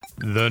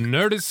The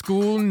Nerdist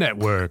School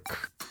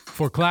Network.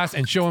 For class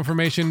and show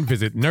information,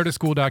 visit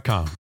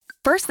nerdistschool.com.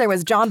 First, there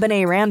was John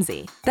Benet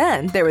Ramsey.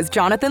 Then, there was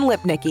Jonathan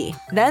Lipnicki.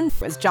 Then,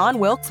 there was John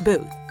Wilkes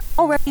Booth.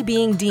 Already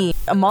being deemed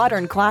a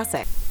modern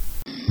classic.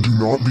 Do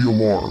not be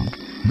alarmed.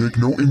 Make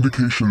no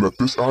indication that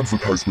this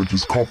advertisement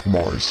is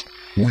compromised.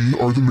 We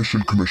are the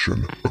Mission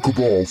Commission, a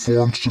cabal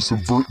formed to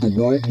subvert the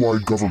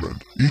worldwide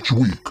government. Each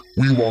week,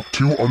 we lock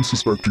two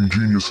unsuspecting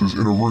geniuses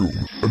in a room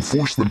and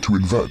force them to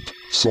invent,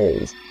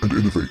 solve, and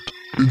innovate.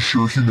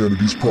 Ensure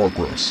humanity's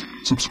progress.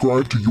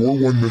 Subscribe to Your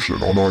One Mission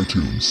on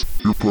iTunes.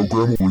 Your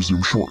program will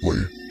resume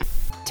shortly.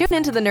 Tune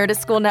into the Nerdist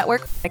School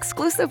Network,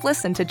 exclusive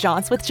listen to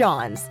Jaunts with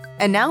Johns.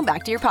 And now,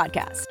 back to your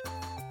podcast.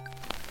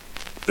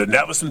 The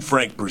Navis and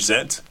Frank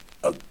present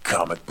a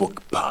comic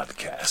book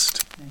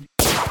podcast.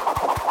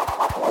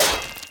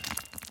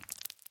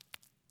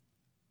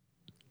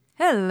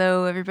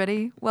 Hello,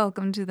 everybody.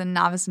 Welcome to the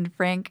Novice and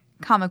Frank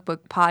comic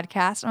book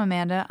podcast. I'm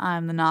Amanda.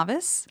 I'm the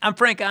novice. I'm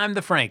Frank. I'm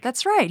the Frank.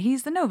 That's right.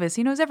 He's the novice.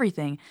 He knows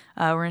everything.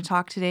 We're going to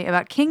talk today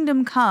about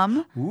Kingdom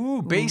Come.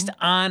 Based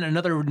on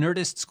another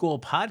Nerdist School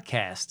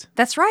podcast.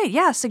 That's right.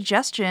 Yeah,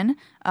 suggestion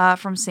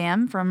from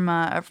Sam, from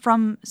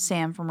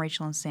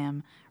Rachel and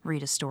Sam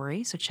Read a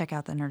Story. So check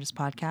out the Nerdist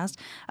podcast.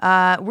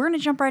 We're going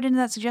to jump right into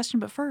that suggestion,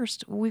 but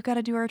first, we've got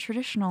to do our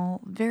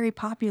traditional, very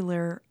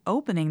popular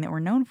opening that we're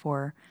known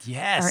for.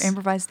 Yes. Our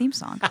improvised theme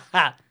song.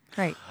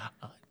 Right.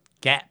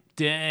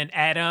 Captain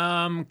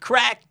Atom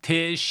cracked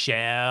his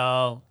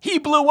shell. He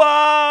blew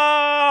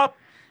up!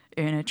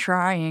 In a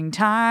trying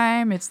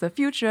time, it's the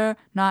future,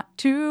 not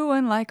too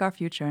unlike our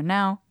future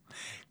now.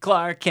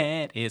 Clark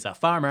Kent is a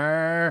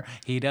farmer.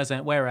 He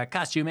doesn't wear a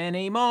costume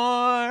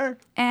anymore.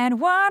 And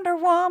Wonder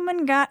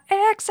Woman got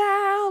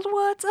exiled.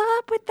 What's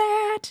up with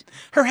that?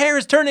 Her hair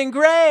is turning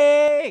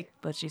gray.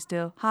 But she's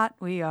still hot.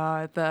 We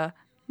are the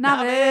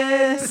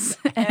Novice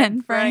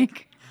and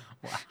Frank.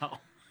 Wow.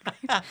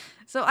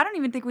 So I don't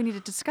even think we need to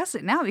discuss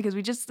it now because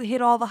we just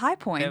hit all the high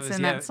points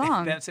in that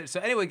song. That's it. So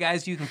anyway,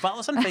 guys, you can follow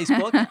us on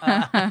Facebook.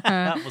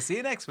 We'll see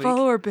you next week.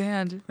 Follow our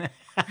band.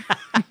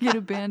 Get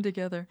a band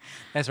together.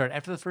 That's right.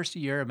 After the first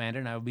year, Amanda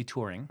and I will be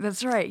touring.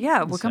 That's right.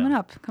 Yeah, we're coming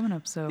up.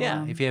 So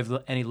yeah, if you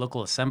have any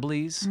local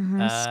assemblies,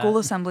 school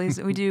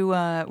assemblies, we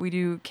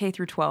do K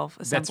through 12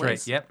 assemblies. That's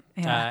right. Yep.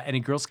 Yeah.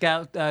 Any Girl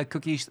Scout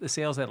cookie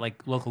sales at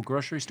like local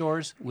grocery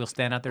stores, we'll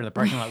stand out there in the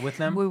parking lot with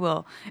them. We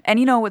will. And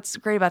you know what's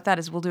great about that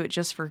is we'll do it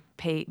just for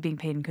being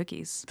paid in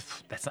cookies.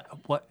 That's not,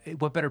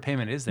 what better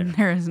payment is there?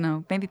 There is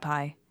no. Maybe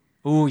pie.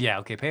 Oh yeah.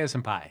 Okay. Pay us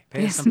some pie.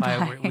 Pay us some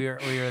pie. We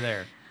are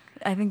there.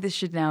 I think this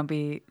should now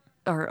be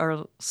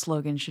our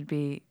slogan should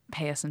be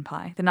 "Pay us in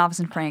pie." The Novice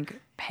and Frank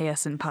pay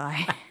us in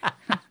pie.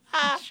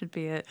 Should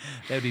be it.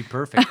 That'd be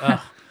perfect.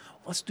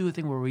 Let's do a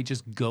thing where we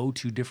just go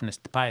to different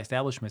pie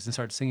establishments and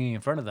start singing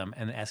in front of them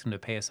and ask them to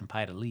pay us some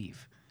pie to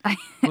leave.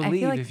 We'll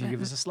leave like if you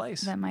give us a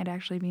slice. That might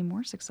actually be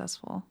more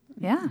successful.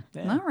 Yeah.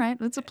 All right.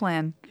 That's a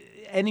plan.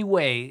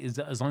 Anyway,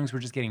 as long as we're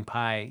just getting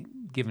pie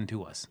given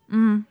to us,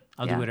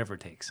 I'll do whatever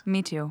it takes.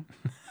 Me too.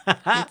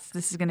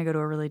 This is going to go to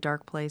a really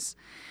dark place.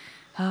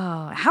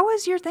 Oh, how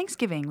was your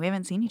Thanksgiving? We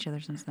haven't seen each other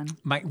since then.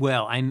 But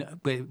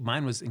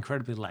mine was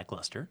incredibly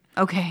lackluster.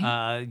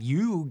 Okay.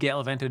 You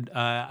gallivanted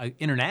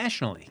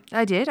internationally.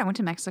 I did. I went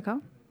to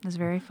Mexico. It was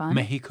very fun.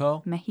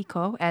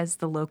 Mexico, as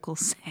the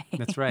locals say.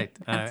 That's right.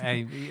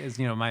 As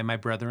you know, my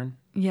brethren.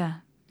 Yeah.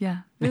 It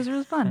was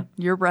really fun.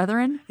 Your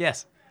brethren?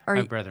 Yes,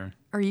 my brethren.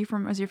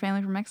 Is your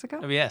family from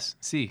Mexico? Oh, yes.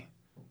 Sí.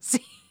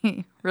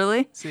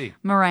 Really? Sí.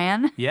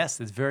 Moran? Yes,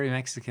 it's very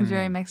Mexican.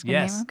 Very Mexican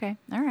name. Okay.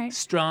 All right.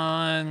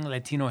 Strong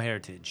Latino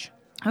heritage.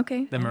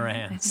 Okay. The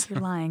Morans. I think you're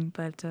lying,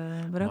 but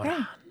okay.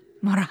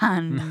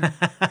 Moran. Moran.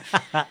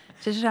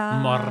 That's You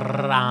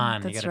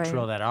got to right.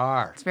 trill that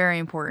R. It's very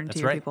important to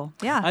your people.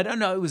 Yeah. I don't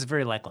know. It was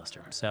very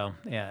lackluster. So,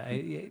 yeah.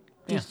 Did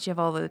you have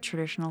all the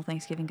traditional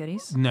Thanksgiving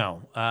goodies?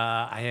 No.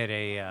 I had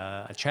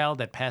a child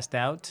that passed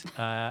out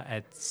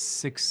at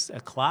 6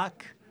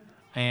 o'clock.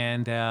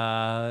 And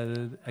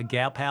a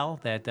gal pal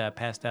that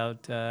passed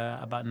out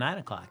about 9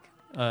 o'clock.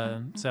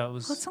 So it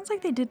was. Well, it sounds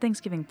like they did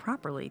Thanksgiving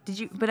properly. Did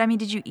you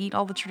eat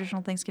all the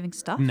traditional Thanksgiving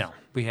stuff? No,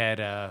 we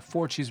had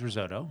 4 cheese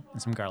risotto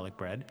and some garlic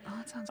bread. Oh,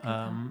 that sounds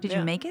good. Did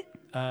you make it?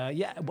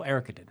 Yeah, well,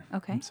 Erica did.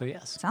 Okay. So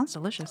yes. Sounds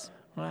delicious.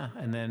 Well,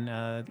 and then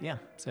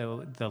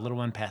so the little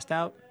one passed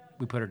out.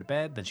 We put her to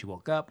bed. Then she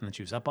woke up, and then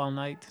she was up all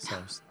night. So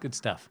it was good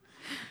stuff.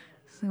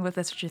 So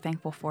that's what you're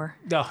thankful for.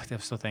 Oh, I'm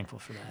so thankful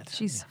for that.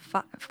 She's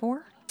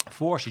 4?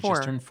 4. She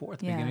just turned 4 at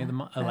the beginning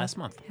of the last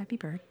month. Happy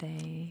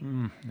birthday.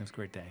 It was a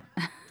great day.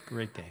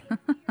 Great day.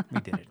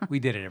 We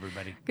did it,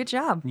 everybody. Good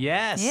job.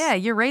 Yes. Yeah,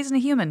 you're raising a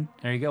human.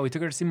 There you go. We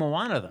took her to see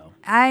Moana, though.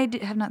 I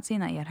have not seen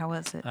that yet. How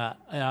was it?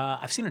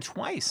 I've seen it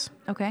twice.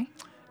 Okay.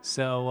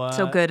 So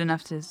good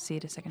enough to see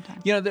it a second time.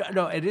 You know,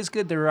 no, it is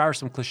good. There are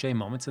some cliche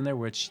moments in there,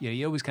 which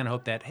you always kind of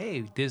hope that,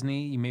 hey,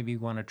 Disney, you maybe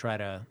want to try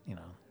to,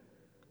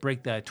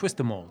 twist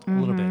the mold a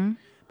little bit.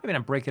 Maybe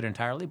not break it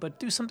entirely, but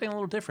do something a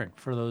little different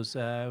for those.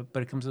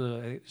 But it comes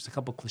to just a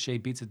couple cliche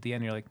beats at the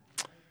end. You're like,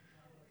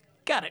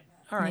 got it.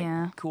 All right.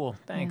 Yeah. Cool.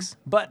 Thanks.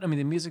 But I mean,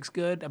 the music's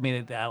good. I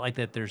mean, I like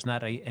that there's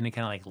not any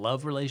kind of like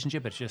love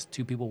relationship. It's just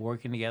two people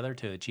working together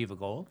to achieve a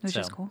goal. Which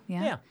is So, cool.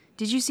 Yeah. Yeah,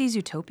 Did you see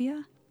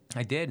Zootopia?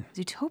 I did.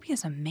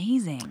 Zootopia's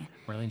amazing.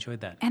 Really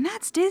enjoyed that. And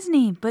that's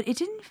Disney, but it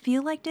didn't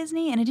feel like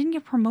Disney, and it didn't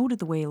get promoted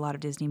the way a lot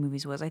of Disney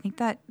movies was. I think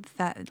that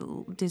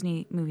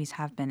Disney movies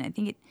have been. I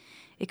think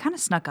it kind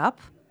of snuck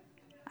up.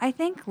 I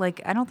think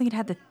I don't think it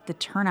had the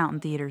turnout in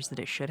theaters that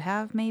it should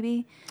have,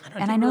 maybe.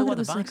 And I know that it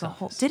was like a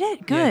whole. Did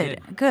it? Good, Yeah,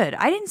 it did. good.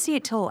 I didn't see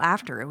it till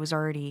after it was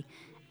already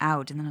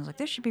out, and then I was like,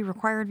 this should be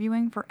required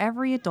viewing for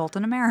every adult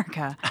in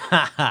America.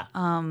 Yeah,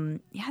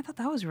 I thought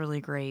that was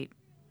really great.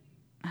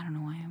 I don't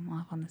know why I'm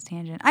off on this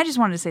tangent. I just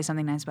wanted to say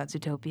something nice about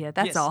Zootopia.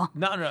 That's Yes. all.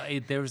 No.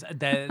 There was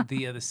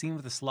the scene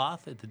with the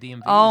sloth at the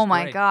DMV. Oh was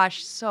my great.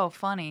 gosh, so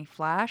funny.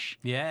 Flash,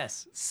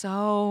 Yes.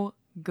 so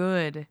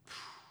good.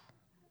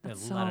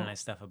 There's a lot of nice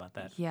stuff about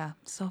that. Yeah,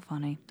 so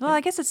funny. Well, I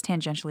guess it's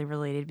tangentially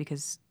related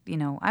because,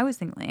 I always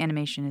think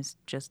animation is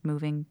just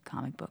moving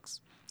comic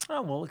books.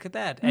 Oh, well, look at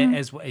that.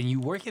 Mm-hmm. And you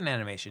work in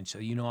animation, so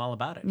you know all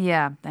about it.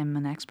 Yeah, I'm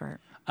an expert.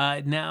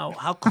 Now,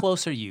 how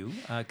close are you?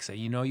 Because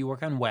you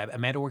work on Web.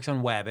 Amanda works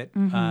on Wabbit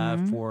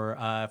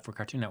for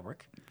Cartoon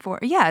Network.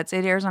 It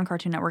airs on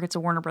Cartoon Network. It's a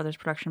Warner Brothers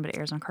production, but it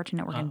airs on Cartoon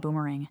Network and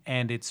Boomerang.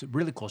 And it's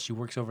really cool. She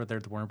works over there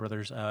at the Warner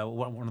Brothers,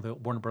 one of the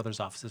Warner Brothers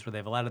offices where they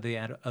have a lot of the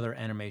other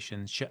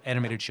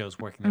animated shows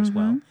working there as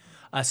well.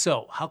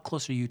 So, how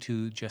close are you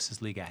to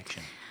Justice League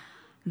action?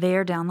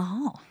 They're down the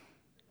hall.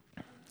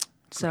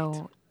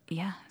 So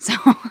yeah, so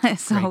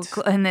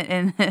Great.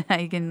 and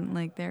I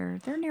can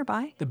they're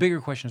nearby. The bigger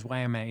question is, why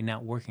am I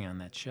not working on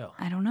that show?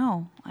 I don't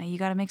know. You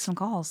got to make some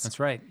calls. That's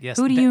right. Yes.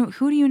 Who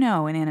do you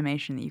know in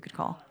animation that you could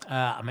call?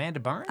 Amanda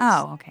Barnes?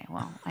 Oh, okay.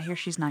 Well, I hear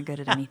she's not good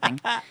at anything.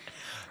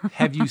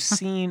 Have you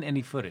seen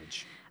any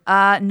footage?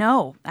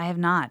 No, I have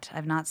not.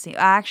 I've not seen.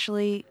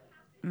 Actually,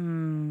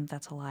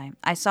 that's a lie.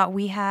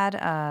 We had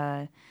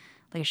a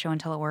show and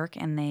tell at work,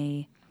 and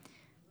they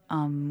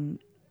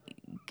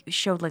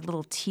showed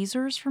little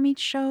teasers from each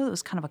show. It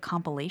was kind of a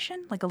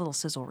compilation, like a little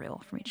sizzle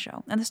reel from each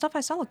show. And the stuff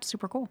I saw looked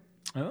super cool.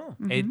 Oh,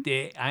 I think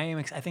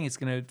it's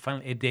going to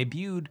finally. It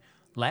debuted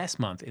last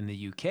month in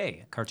the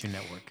UK, Cartoon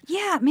Network.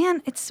 Yeah,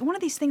 man, it's one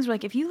of these things where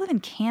if you live in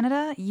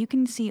Canada, you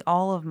can see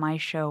all of my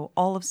show,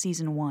 all of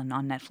season 1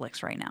 on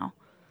Netflix right now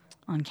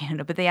on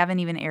Canada. But they haven't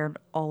even aired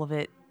all of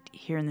it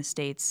here in the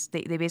States.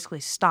 They basically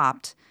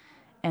stopped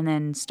and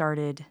then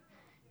started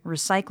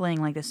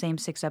recycling the same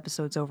 6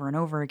 episodes over and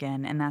over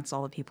again, and that's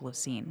all that people have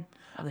seen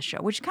of the show,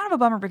 which is kind of a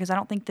bummer because I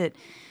don't think that,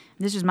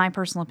 this is my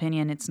personal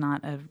opinion, it's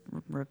not a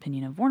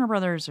opinion of Warner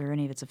Brothers or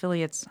any of its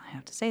affiliates, I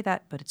have to say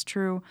that, but it's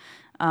true.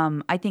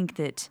 I think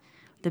that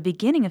the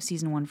beginning of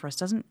season 1 for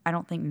us I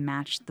don't think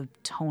match the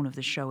tone of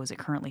the show as it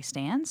currently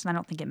stands, and I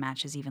don't think it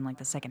matches even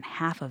the second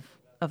half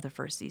of the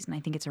first season. I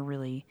think it's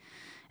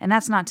and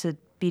that's not to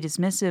be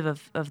dismissive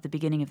of the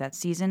beginning of that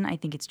season. I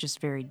think it's just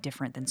very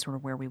different than sort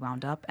of where we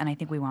wound up, and I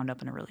think we wound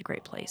up in a really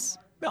great place.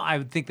 Well, I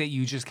would think that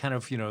you just kind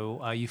of,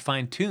 you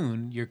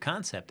fine-tune your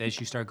concept as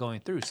you start going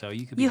through, so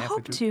you could be You halfway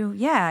hope through. to,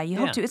 yeah, you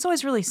hope to. It's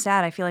always really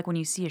sad, I feel like, when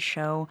you see a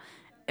show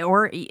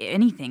or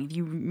anything, if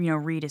you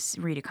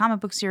read a comic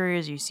book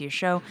series, or you see a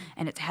show,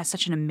 and it has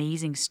such an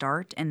amazing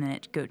start, and then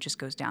it just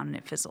goes down and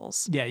it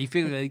fizzles. Yeah, you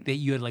feel like that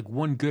you had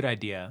one good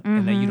idea,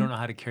 and that you don't know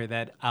how to carry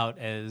that out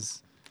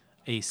as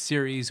a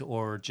series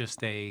or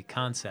just a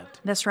concept.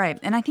 That's right.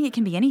 And I think it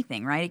can be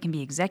anything, right? It can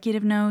be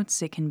executive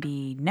notes, it can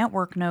be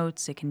network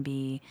notes, it can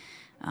be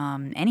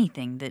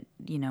anything that,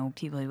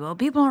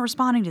 people aren't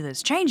responding to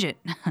this, change it,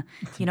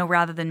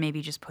 rather than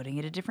maybe just putting it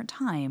at a different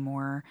time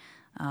or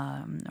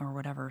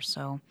whatever.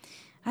 So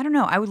I don't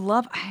know. I would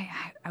love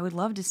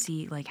to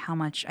see how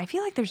much, I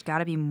feel like there's got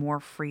to be more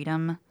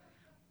freedom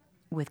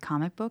with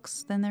comic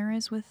books than there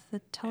is with the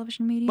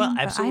television medium. Well,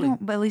 absolutely.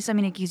 But at least,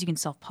 because you can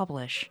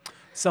self-publish.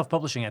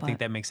 Self-publishing, I think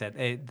that makes that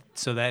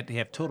so that you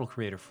have total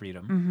creative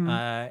freedom,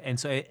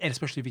 and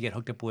especially if you get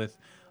hooked up with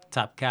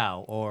Top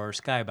Cow or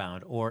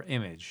Skybound or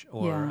Image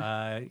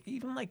or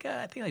even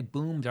I think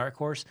Boom, Dark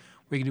Horse,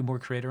 where you can do more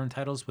creator-owned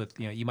titles with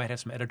you might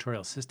have some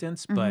editorial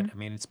assistance, but I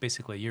mean it's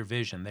basically your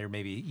vision.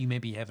 You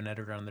maybe have an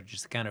editor on there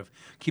just to kind of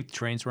keep the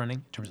trains running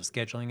in terms of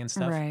scheduling and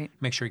stuff. Right.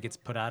 Make sure it gets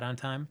put out on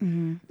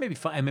time.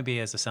 Maybe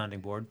as a sounding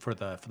board for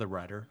the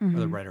writer or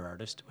the writer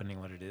artist, depending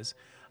on what it is.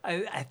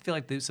 I feel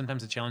like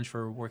sometimes the challenge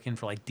for working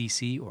for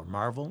DC or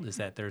Marvel is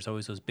that there's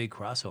always those big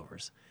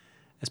crossovers,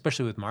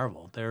 especially with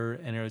Marvel.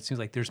 It seems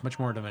like there's much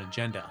more of an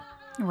agenda,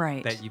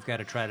 Right. that you've got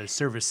to try to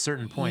service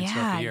certain points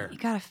throughout the year. You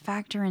got to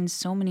factor in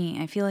so many.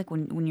 I feel like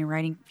when you're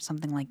writing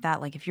something like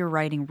that, if you're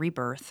writing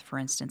Rebirth, for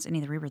instance, any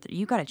of the Rebirth,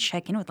 you got to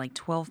check in with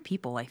 12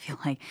 people, I feel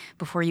like,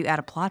 before you add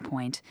a plot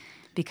point,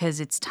 because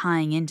it's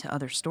tying into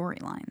other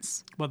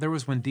storylines. Well, there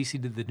was when DC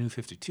did the New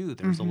 52,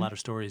 there was a lot of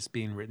stories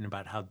being written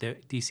about how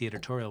DC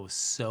editorial was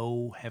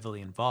so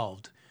heavily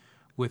involved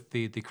with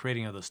the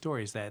creating of those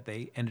stories that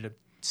they ended up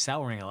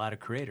souring a lot of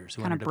creators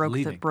who Kind of ended up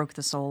leaving. broke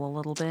the soul a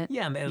little bit.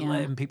 Yeah,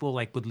 and people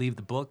like would leave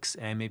the books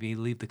and maybe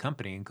leave the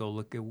company and go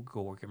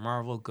work at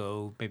Marvel,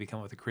 go maybe come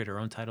up with a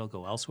creator-owned title,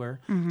 go elsewhere,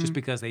 just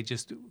because they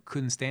just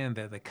couldn't stand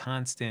the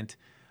constant.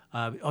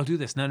 Oh, do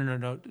this.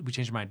 No. We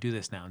changed our mind. Do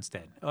this now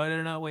instead. Oh,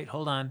 no. Wait,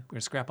 hold on. We're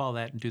gonna scrap all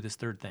that and do this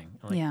third thing.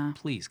 I'm like, Yeah.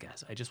 Please,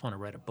 guys. I just want to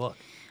write a book.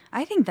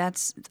 I think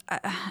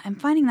I'm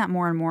finding that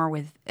more and more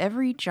with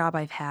every job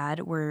I've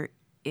had where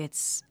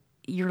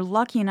you're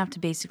lucky enough to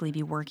basically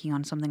be working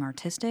on something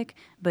artistic,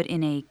 but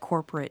in a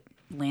corporate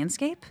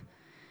landscape.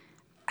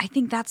 I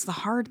think that's the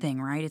hard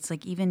thing, right? It's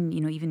like even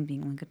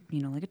being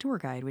like a tour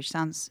guide, which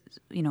sounds,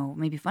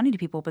 maybe funny to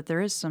people, but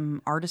there is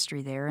some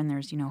artistry there, and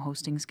there's,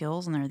 hosting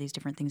skills, and there are these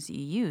different things that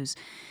you use.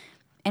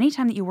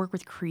 Anytime that you work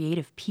with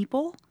creative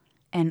people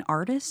and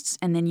artists,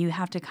 and then you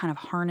have to kind of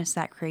harness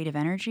that creative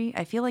energy,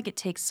 I feel like it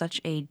takes such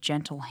a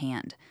gentle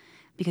hand,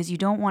 because you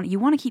want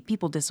to keep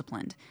people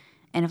disciplined.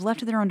 And if left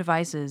to their own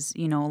devices,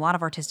 a lot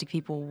of artistic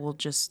people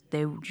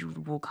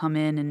will come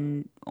in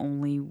and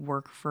only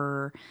work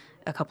for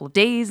a couple of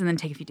days and then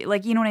take a few days.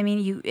 Like, you know what I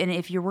mean? And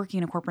if you're working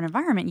in a corporate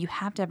environment, you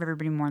have to have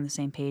everybody more on the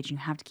same page. And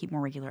you have to keep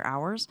more regular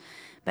hours.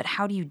 But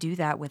how do you do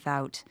that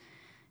without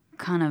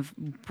kind of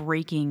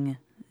breaking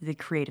the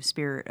creative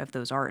spirit of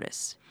those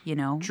artists?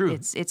 True.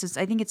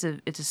 I think it's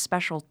a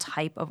special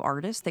type of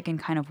artist that can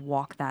kind of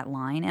walk that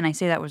line. And I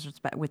say that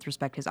with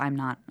respect because I'm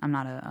not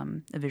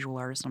a visual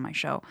artist on my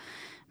show,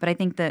 but I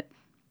think that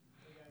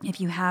if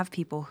you have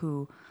people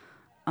who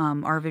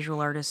are visual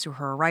artists who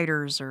are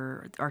writers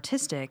or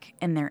artistic,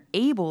 and they're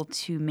able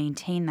to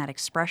maintain that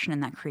expression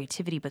and that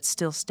creativity, but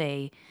still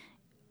stay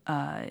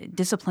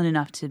disciplined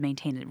enough to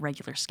maintain a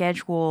regular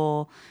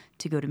schedule,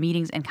 to go to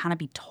meetings, and kind of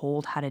be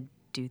told how to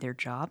do their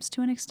jobs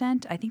to an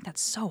extent, I think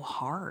that's so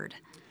hard.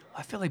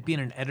 I feel like being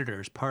an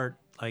editor is part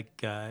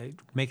like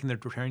making their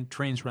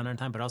trains run on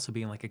time, but also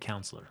being like a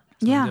counselor.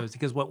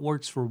 Because what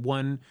works for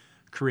one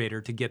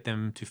creator to get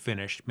them to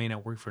finish may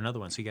not work for another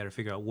one. So you got to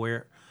figure out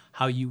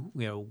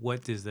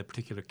what is the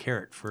particular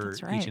carrot for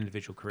each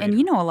individual creator. And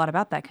you know a lot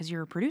about that because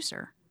you're a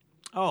producer.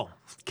 Oh,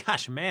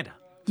 gosh, Amanda.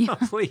 Yeah.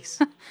 Oh,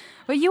 please.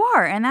 But you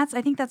are, and I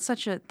think that's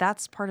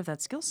part of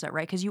that skill set,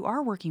 right? Because you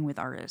are working with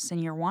artists,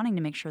 and you're wanting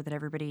to make sure that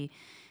everybody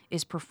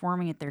is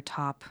performing at their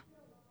top.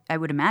 I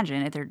would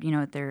imagine at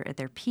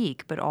their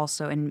peak, but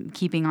also and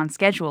keeping on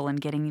schedule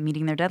and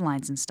meeting their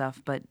deadlines and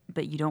stuff. But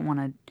you don't want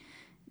to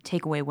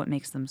take away what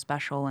makes them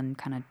special and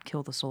kind of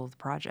kill the soul of the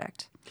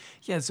project.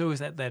 Yeah, it's always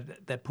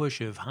that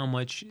push of how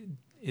much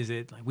is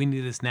it like we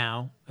need this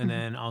now, and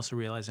then also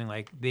realizing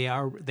like they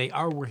are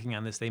working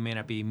on this. They may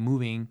not be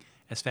moving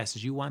as fast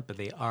as you want, but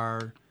they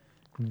are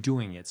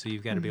doing it. So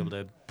you've got to be able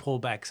to pull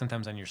back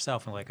sometimes on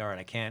yourself and like, all right,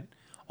 I can't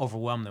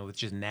overwhelm them with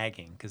just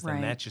nagging because then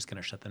that's just going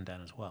to shut them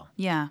down as well.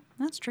 Yeah,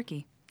 that's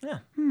tricky. Yeah.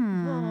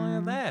 Well, look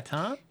at that,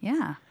 huh?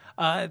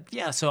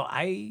 Yeah. So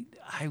I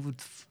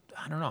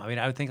don't know. I mean,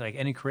 I would think like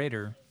any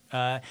creator.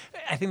 I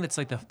think that's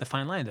like the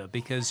fine line though,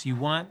 because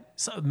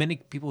many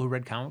people who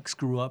read comics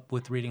grew up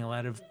with reading a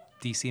lot of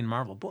DC and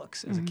Marvel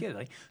books as a kid,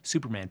 like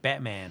Superman,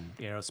 Batman,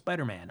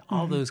 Spider-Man,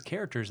 all those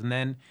characters. And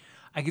then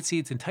I could see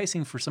it's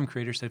enticing for some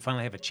creators to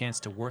finally have a chance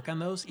to work on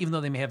those, even though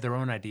they may have their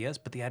own ideas.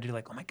 But the idea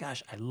like, oh my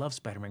gosh, I love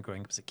Spider-Man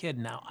growing up as a kid.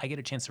 Now I get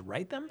a chance to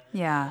write them.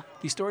 Yeah.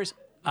 These stories.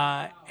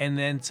 And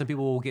then some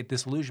people will get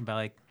disillusioned by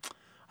like,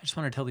 I just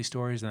want to tell these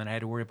stories, and then I had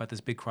to worry about this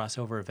big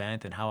crossover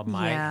event and how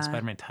my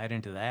Spider-Man tied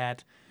into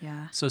that.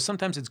 Yeah. So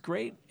sometimes it's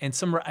great, and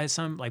some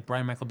like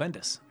Brian Michael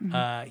Bendis,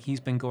 he's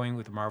been going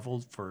with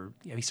Marvel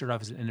he started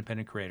off as an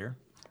independent creator,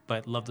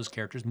 but loved those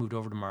characters, moved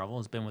over to Marvel,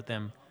 has been with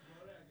them,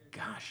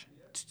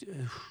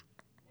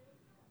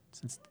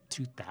 since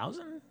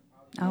 2000.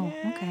 Oh,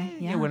 okay.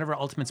 Yeah. Whenever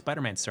Ultimate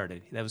Spider-Man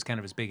started, that was kind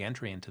of his big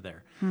entry into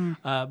there.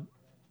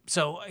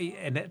 So,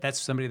 and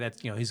that's somebody that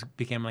he's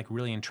became like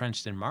really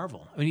entrenched in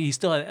Marvel. I mean, he's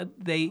still it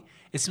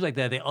seems like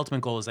the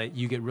ultimate goal is that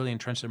you get really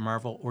entrenched in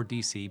Marvel or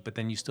DC, but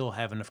then you still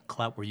have enough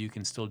clout where you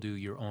can still do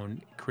your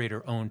own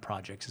creator-owned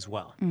projects as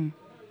well.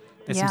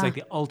 That seems like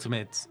the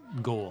ultimate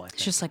goal, I think.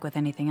 It's just like with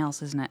anything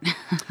else, isn't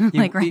it?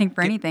 Like writing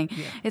for anything.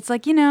 Yeah. It's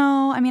like,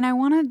 I mean, I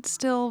want to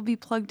still be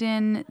plugged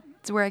in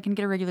to where I can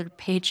get a regular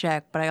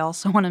paycheck, but I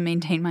also want to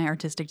maintain my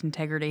artistic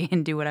integrity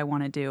and do what I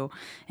want to do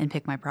and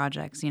pick my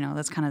projects.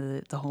 That's kind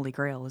of the holy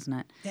grail, isn't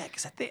it? Yeah,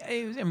 because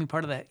I mean,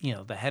 part of that,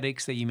 the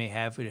headaches that you may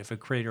have if a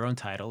creator-owned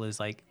title is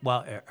like,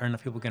 well, are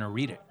enough people going to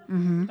read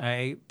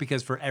it?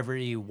 Because for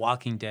every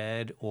Walking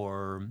Dead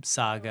or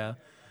Saga,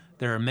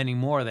 there are many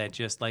more that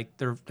just like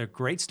they're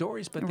great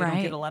stories, but they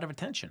don't get a lot of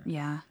attention.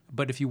 Yeah.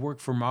 But if you work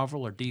for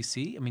Marvel or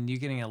DC, I mean, you're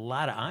getting a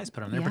lot of eyes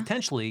put on there. Yeah.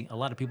 Potentially, a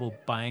lot of people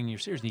buying your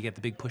series, and you get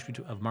the big push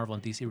of Marvel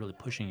and DC really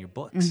pushing your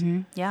books.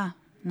 Yeah.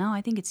 No,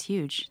 I think it's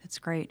huge. That's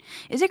great.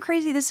 Is it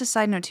crazy? This is a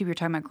side note too. We were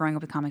talking about growing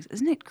up with comics.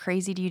 Isn't it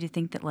crazy to you to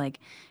think that, like,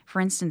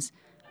 for instance,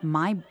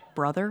 my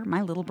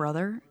little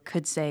brother,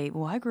 could say,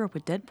 "Well, I grew up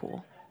with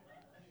Deadpool."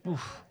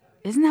 Oof.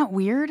 Isn't that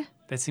weird?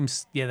 That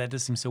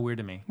does seem so weird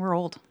to me. We're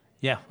old.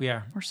 Yeah, we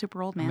are. We're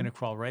super old, I'm man. going to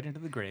crawl right into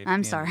the grave. I'm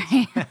at the end of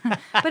sorry. this.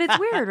 But it's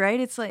weird, right?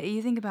 It's like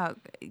you think about,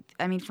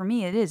 I mean, for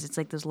me, it is. It's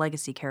like those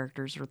legacy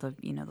characters or the,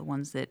 the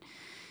ones that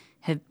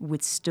have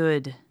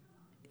withstood,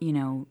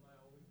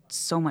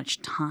 so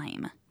much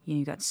time.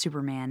 You got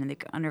Superman, and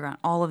they've undergone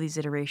all of these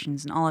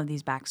iterations and all of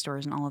these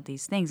backstories and all of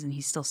these things, and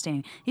he's still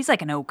standing. He's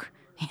like an oak,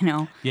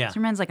 Yeah.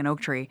 Superman's like an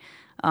oak tree.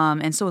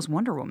 And so is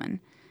Wonder Woman.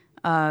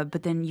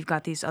 But then you've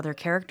got these other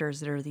characters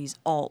that are these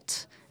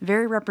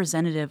very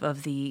representative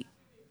of a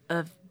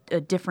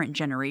different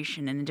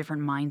generation and a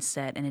different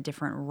mindset and a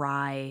different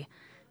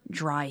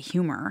dry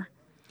humor,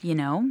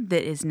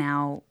 that is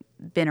now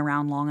been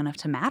around long enough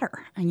to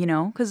matter,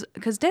 because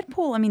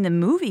Deadpool, I mean, the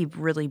movie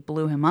really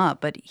blew him up,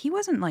 but he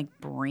wasn't like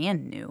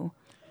brand new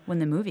when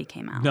the movie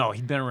came out. No,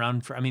 he'd been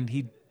around for, I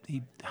mean,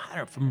 I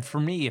don't know, for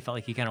me, it felt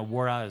like he kind of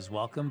wore out his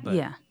welcome, but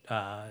Yeah.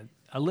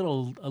 A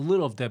little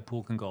of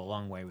Deadpool can go a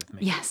long way with me.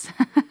 Yes.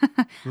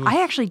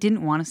 I actually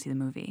didn't want to see the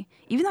movie,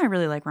 even though I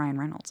really like Ryan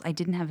Reynolds. I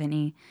didn't have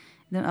any.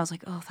 I was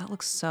like, oh, that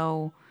looks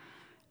so.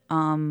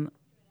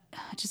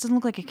 It just doesn't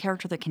look like a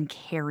character that can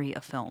carry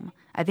a film.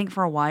 I think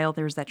for a while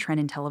there was that trend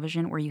in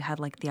television where you had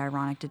like the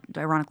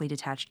ironically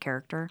detached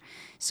character.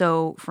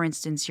 So, for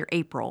instance, your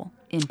April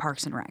in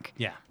Parks and Rec.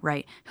 Yeah.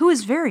 Right. Who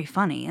is very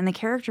funny, and the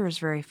character is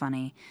very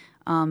funny.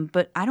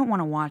 But I don't want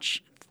to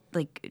watch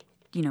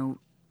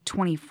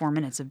 24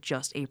 minutes of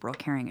just April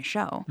carrying a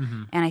show.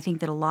 Mm-hmm. And I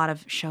think that a lot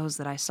of shows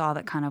that I saw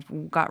that kind of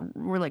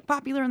were like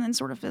popular and then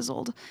sort of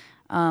fizzled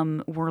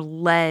were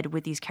led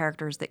with these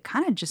characters that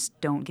kind of just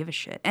don't give a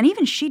shit. And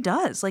even she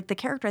does. Like the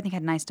character I think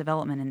had nice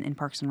development in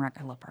Parks and Rec.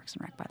 I love Parks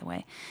and Rec, by the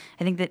way.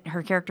 I think that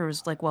her character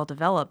was like well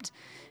developed.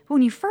 But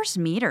when you first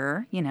meet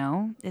her,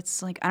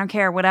 it's like, I don't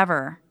care,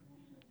 whatever.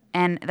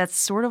 And that's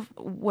sort of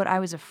what I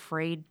was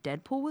afraid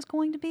Deadpool was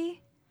going to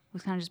be.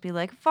 Was kind of just be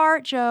like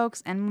fart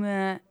jokes and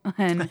meh,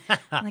 and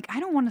like I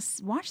don't want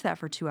to watch that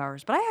for 2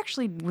 hours. But I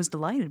actually was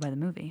delighted by the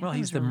movie. Well,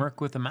 he's the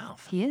merc with the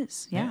mouth. He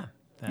is, yeah.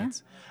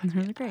 That's It's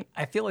really great.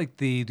 I feel like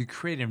the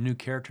creating of new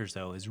characters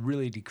though is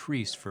really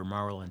decreased for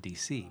Marvel and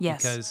DC.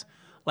 Yes. Because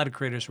a lot of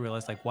creators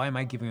realize like, why am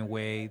I giving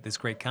away this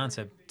great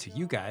concept to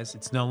you guys?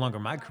 It's no longer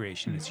my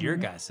creation; it's your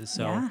guys'.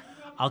 So Yeah.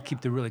 I'll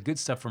keep the really good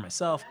stuff for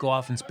myself. Go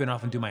off and spin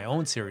off and do my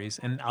own series,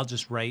 and I'll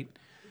just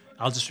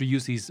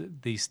reuse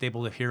these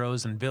stable of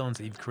heroes and villains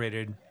that you've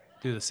created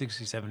through the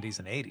 60s, 70s,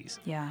 and 80s.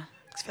 Yeah.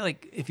 I feel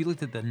like if you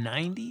looked at the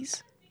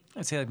 90s,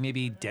 I'd say like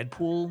maybe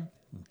Deadpool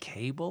and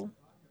Cable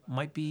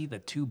might be the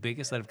two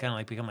biggest that have kind of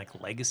like become like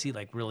legacy,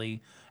 like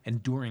really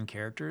enduring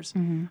characters.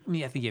 Mm-hmm. I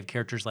mean, I think you have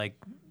characters like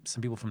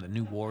some people from the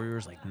New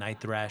Warriors, like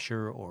Night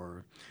Thrasher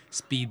or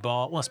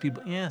Speedball. Well,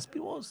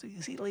 Speedball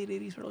is he late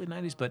 80s, early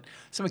 90s, but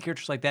some of the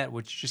characters like that,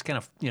 which just kind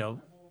of,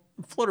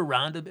 float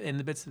around in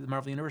the bits of the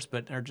Marvel Universe,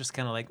 but are just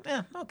kind of like,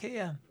 okay,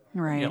 yeah.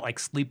 Right. Like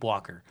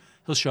Sleepwalker.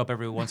 He'll show up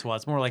every once in a while.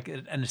 It's more like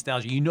a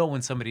nostalgia.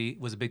 When somebody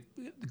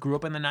grew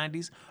up in the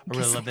 90s or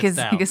really loved that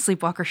style. Because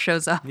Sleepwalker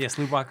shows up. Yeah,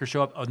 Sleepwalker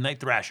show up. Oh, Night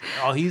Thrasher.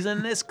 Oh, he's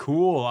in this?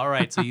 Cool. All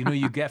right. So you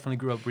definitely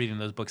grew up reading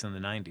those books in the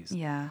 90s.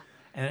 Yeah.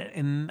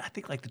 And I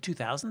think like the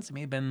 2000s, it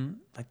may have been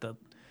like the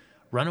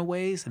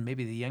Runaways and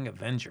maybe the Young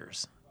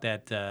Avengers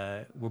that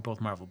were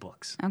both Marvel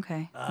books.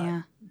 Okay.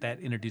 Yeah. That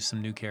introduced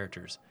some new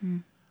characters.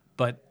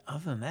 But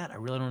other than that, I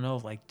really don't know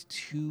of like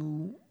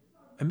and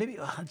maybe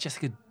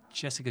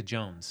Jessica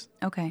Jones.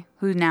 Okay.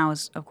 Who now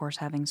is, of course,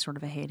 having sort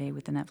of a heyday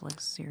with the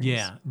Netflix series.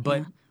 Yeah,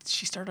 but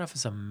she started off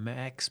as a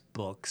Max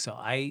book, so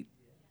I'm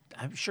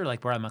sure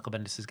like Brian Michael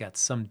Bendis has got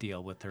some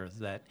deal with her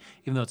that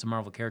even though it's a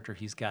Marvel character,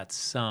 he's got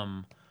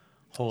some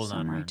hold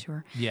on her. Right to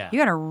her. Yeah. You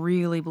got to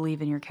really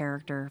believe in your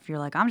character. If you're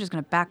like, I'm just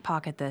going to back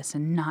pocket this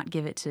and not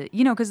give it to,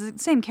 because the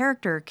same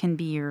character can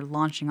be your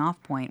launching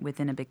off point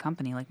within a big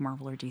company like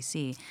Marvel or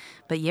DC.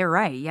 But yeah,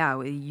 right.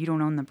 Yeah, you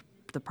don't own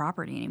the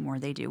property anymore.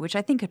 They do, which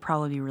I think could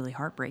probably be really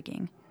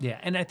heartbreaking. Yeah,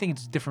 and I think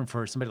it's different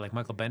for somebody like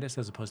Michael Bendis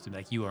as opposed to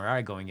like you or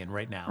I going in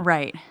right now.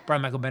 Right.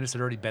 Brian Michael Bendis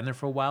had already been there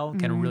for a while,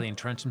 kind of really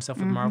entrenched himself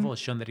with Marvel, has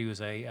shown that he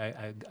was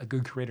a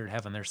good creator to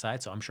have on their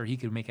side, so I'm sure he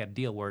could make a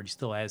deal where he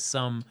still has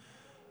some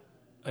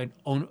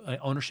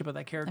ownership of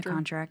that character. A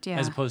contract, yeah.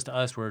 As opposed to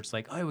us where it's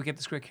like, oh, we get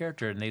this great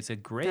character, and they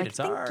said, great, Like, it's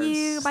thank ours.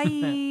 you, bye. We'll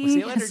see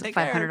you later, It's a take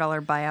care.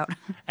 $500 buyout.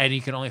 And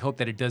you can only hope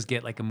that it does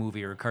get like a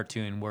movie or a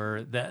cartoon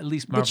where at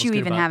least Marvel's That you good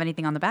even about, have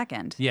anything on the back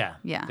end. Yeah.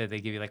 Yeah. That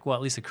they give you like, well,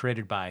 at least a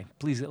created by.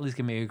 Please at least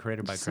give me a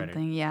created by credit.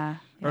 Something, yeah.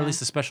 Or at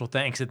least a special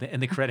thanks in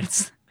the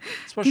credits.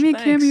 Special Give me a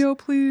thanks. cameo,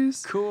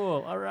 please.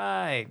 Cool. All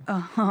right.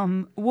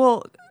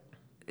 Well,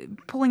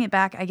 pulling it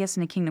back, I guess,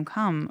 into Kingdom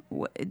Come,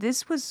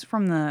 this was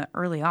from the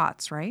early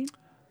aughts, right?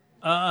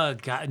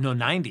 God, no,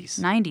 90s.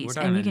 90s. We're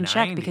talking And you the can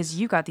check 90s. because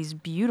you got these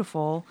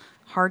beautiful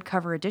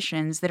hardcover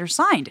editions that are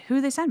signed. Who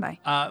are they signed by?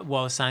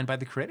 Well, signed by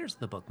the creators of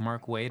the book,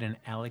 Mark Waid and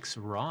Alex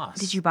Ross.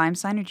 Did you buy them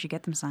signed or did you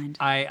get them signed?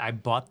 I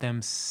bought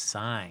them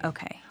signed.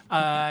 Okay.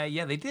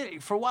 Yeah, they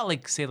did for a while.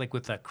 Like say, like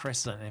with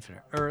Crisis on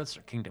Infinite Earths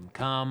or Kingdom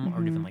Come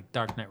or even like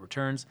Dark Knight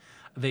Returns,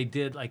 they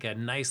did like a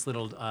nice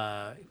little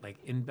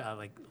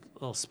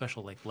little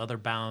special like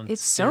leather-bound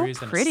It's so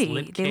series and a pretty.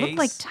 slip They look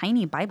like case.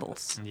 tiny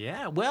Bibles.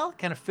 Yeah, well,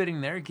 kind of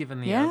fitting there,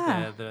 given the,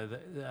 Yeah.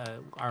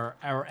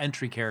 our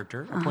entry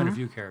character, our point of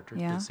view character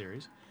to Yeah. the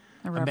series,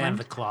 A a man of reverend.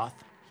 the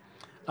cloth.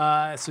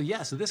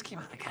 So this came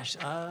out. Gosh,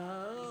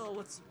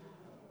 what's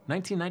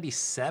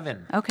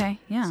 1997? Okay,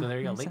 yeah. So there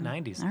you go, late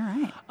 97.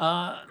 90s.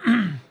 All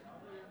right.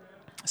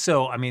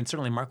 So I mean,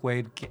 certainly Mark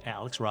Waid,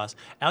 Alex Ross.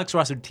 Alex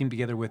Ross had teamed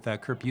together with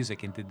Kurt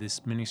Busiek and did this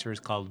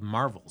miniseries called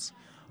Marvels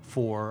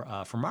for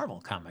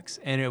Marvel Comics,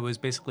 and it was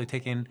basically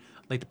taking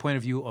like the point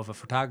of view of a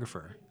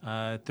photographer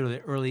through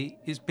the early.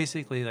 Is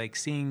basically like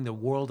seeing the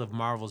world of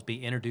Marvels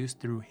be introduced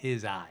through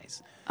his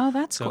eyes. Oh,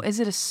 that's So- cool. Is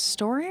it a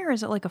story or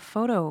is it like a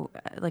photo,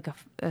 like a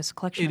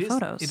collection of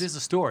photos? It is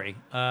a story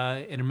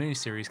in a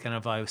miniseries, kind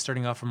of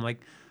starting off from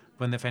like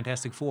when the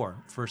Fantastic Four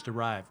first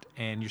arrived,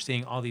 and you're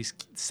seeing all these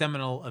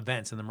seminal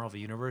events in the Marvel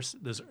Universe,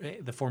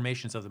 the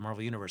formations of the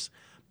Marvel Universe,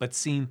 but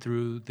seen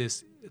through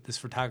this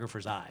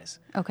photographer's eyes.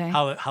 Okay.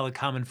 How the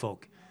common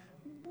folk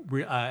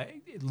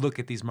look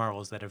at these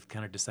Marvels that have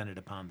kind of descended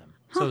upon them.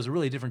 So it was a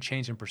really different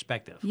change in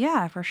perspective.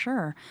 Yeah, for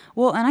sure.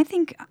 Well, and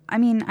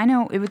I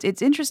know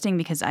it's interesting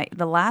because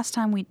the last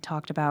time we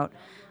talked about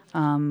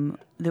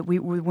that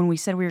when we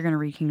said we were going to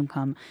read Kingdom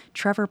Come,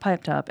 Trevor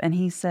piped up and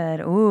he said,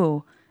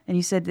 "Ooh," and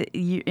you said that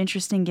you're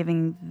interesting,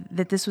 giving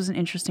that this was an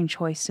interesting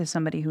choice to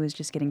somebody who is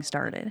just getting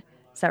started.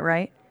 Is that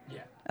right?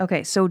 Yeah.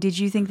 Okay, so did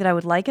you think that I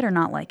would like it or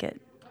not like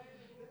it?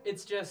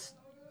 It's just,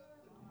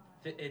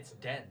 it's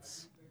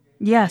dense.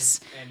 Yes.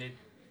 And it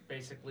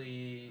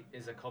basically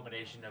is a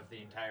culmination of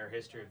the entire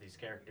history of these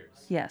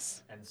characters.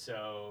 Yes. And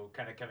so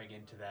kind of coming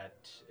into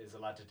that is a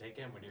lot to take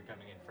in when you're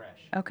coming in fresh.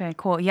 Okay,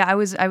 cool. Yeah, I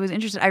was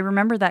interested. I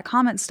remember that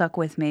comment stuck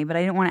with me, but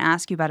I didn't want to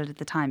ask you about it at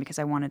the time because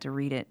I wanted to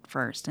read it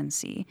first and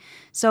see.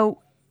 So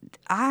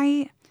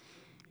I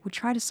would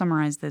try to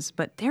summarize this,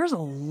 but there's a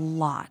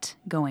lot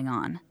going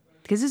on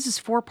because this is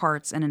 4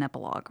 parts and an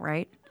epilogue,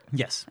 right?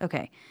 Yes.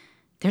 Okay.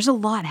 There's a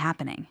lot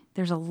happening.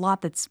 There's a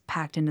lot that's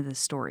packed into this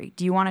story.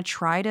 Do you want to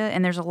try to?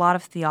 And there's a lot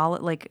of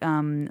like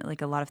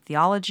a lot of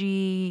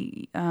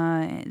theology,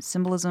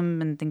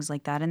 symbolism, and things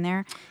like that in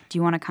there. Do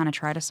you want to kind of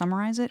try to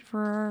summarize it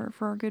for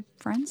our good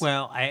friends?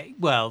 Well,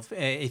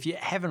 if you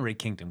haven't read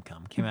Kingdom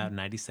Come, came out in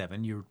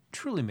 '97, you're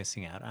truly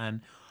missing out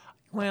on.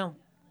 Well,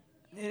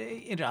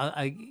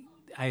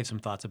 I have some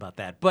thoughts about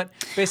that, but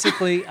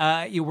basically,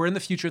 we're in the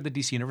future of the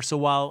DC universe. So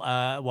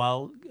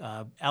while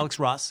Alex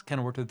Ross kind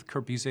of worked with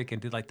Kurt Busiek and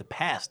did like the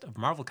past of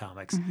Marvel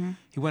Comics,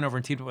 he went over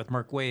and teamed up with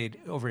Mark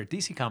Waid over at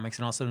DC Comics,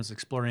 and all of a sudden was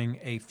exploring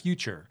a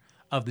future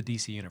of the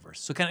DC universe.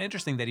 So kind of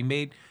interesting that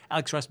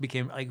Alex Ross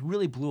became like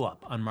really blew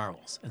up on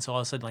Marvels, and so all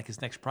of a sudden like his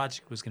next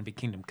project was going to be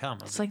Kingdom Come.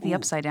 It's like the "Ooh."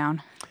 Upside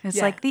Down. It's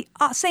Yeah. like the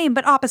same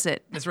but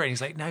opposite. That's right.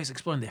 He's like, now he's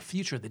exploring the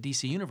future of the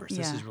DC universe.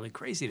 This Yeah. is really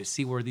crazy to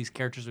see where these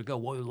characters would go.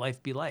 What would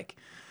life be like?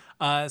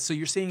 So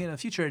you're seeing in the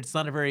future, it's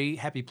not a very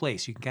happy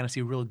place. You can kind of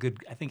see real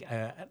good, I think,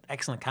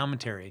 excellent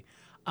commentary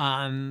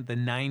on the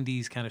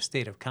 90s kind of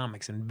state of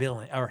comics and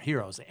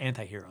heroes,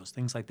 anti-heroes,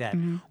 things like that,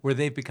 where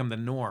they've become the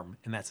norm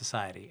in that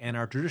society. And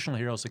our traditional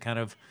heroes are kind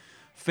of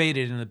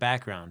faded in the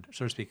background,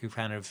 so to speak, who've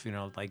kind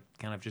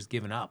of, just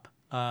given up.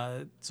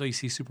 So you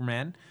see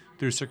Superman,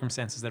 through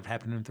circumstances that have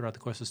happened to him throughout the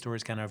course of the story,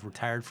 is kind of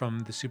retired from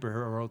the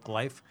superheroic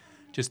life,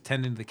 just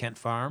tending to the Kent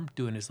farm,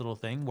 doing his little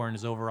thing, wearing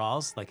his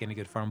overalls like any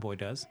good farm boy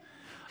does.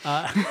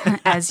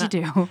 As you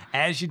do.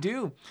 As you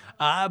do.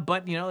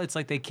 But, it's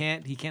like he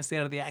can't stay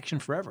out of the action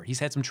forever. He's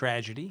had some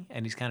tragedy,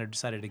 and he's kind of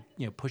decided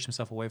to, push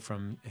himself away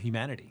from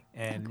humanity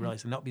and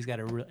realize, nope, he's got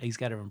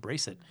to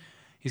embrace it.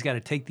 He's got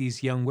to take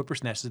these young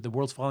whippersnappers. The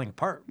world's falling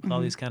apart with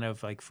all these kind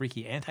of like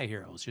freaky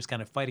anti-heroes just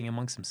kind of fighting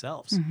amongst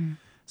themselves.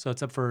 So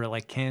it's up for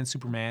like, can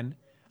Superman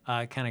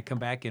kind of come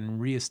back and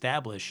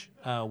reestablish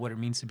what it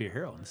means to be a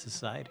hero in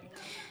society?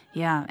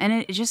 Yeah,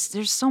 and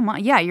there's so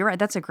much. Yeah, you're right.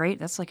 That's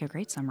like a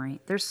great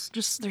summary. There's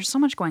so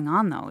much going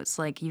on though. It's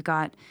like you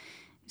got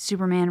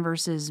Superman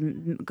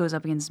goes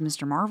up against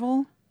Mr.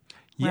 Marvel.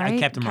 Yeah, right?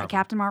 Captain Marvel.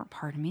 Captain Marvel.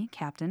 Pardon me,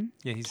 Captain.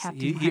 Yeah, Captain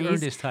he earned Marvel.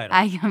 his title.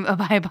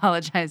 I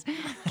apologize,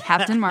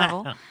 Captain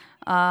Marvel.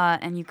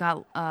 And you've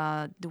got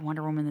the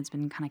Wonder Woman that's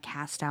been kind of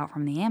cast out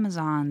from the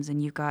Amazons,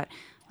 and you've got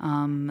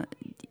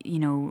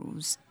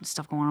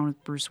stuff going on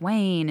with Bruce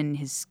Wayne, and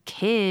his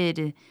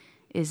kid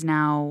is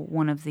now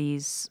one of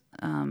these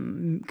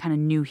kind of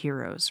new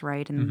heroes,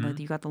 right? And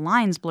you got the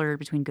lines blurred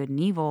between good and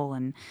evil,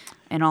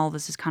 and all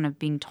this is kind of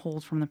being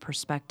told from the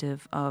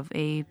perspective of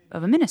a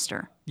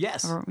minister.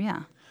 Yes.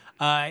 Yeah.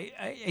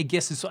 I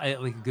guess it's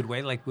like a good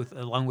way, like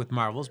along with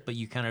Marvels, but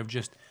you kind of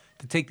just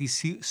to take these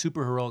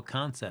superheroic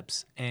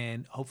concepts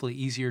and hopefully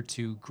easier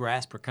to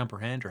grasp or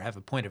comprehend or have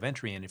a point of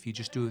entry in if you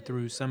just do it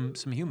through some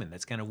human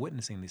that's kind of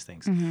witnessing these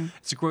things.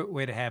 It's a great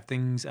way to have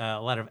things, a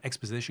lot of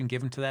exposition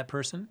given to that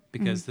person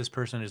because this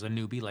person is a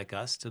newbie like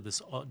us to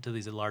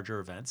these larger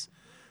events.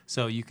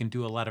 So you can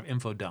do a lot of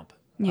info dump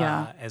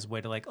as a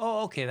way to like,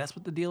 oh, okay, that's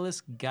what the deal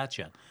is.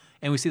 Gotcha.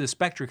 And we see the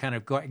Spectre kind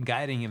of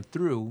guiding him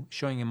through,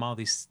 showing him all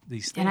these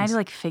things. And I had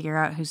to figure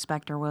out who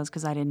Spectre was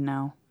because I didn't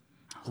know.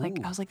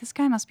 I was like, this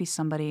guy must be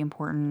somebody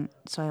important.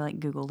 So I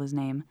Googled his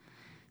name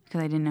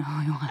because I didn't know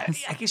who he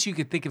was. I guess you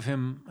could think of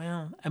him.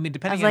 Well, I mean, I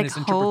depending was on like, his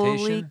interpretation.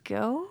 Holy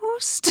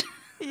Ghost?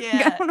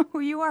 Yeah. I don't know who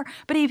you are.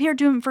 But he appeared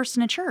to him first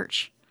in a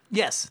church.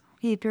 Yes.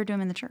 He appeared to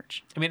him in the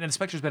church. I mean, and the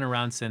Spectre's been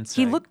around since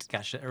He looked-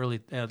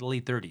 early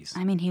late 30s.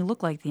 I mean, he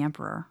looked like the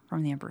Emperor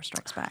from The Emperor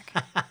Strikes Back.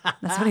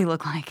 That's what he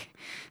looked like.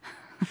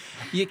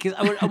 Yeah, because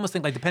I would almost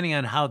think like depending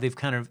on how they've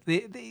kind of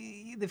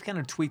they've kind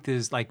of tweaked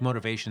his like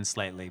motivation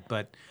slightly,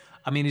 but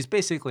I mean, he's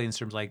basically in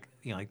terms like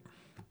like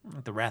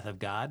the wrath of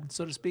God,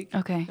 so to speak.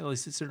 Okay. At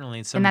least it's certainly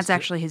in some. And that's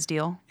actually his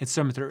deal. in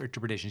some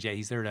interpretations. Yeah,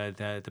 he's there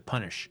to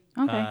punish.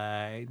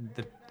 Okay.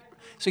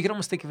 So you can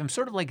almost think of him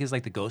sort of like as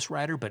like the Ghost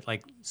Rider, but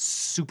like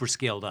super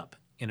scaled up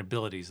in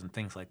abilities and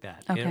things like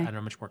that Okay. on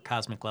a much more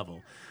cosmic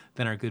level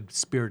than our good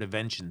Spirit of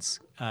Vengeance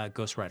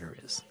Ghost Rider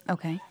is.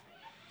 Okay.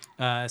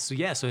 So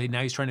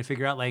now he's trying to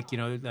figure out like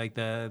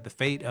the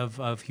fate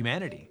of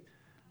humanity.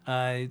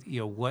 And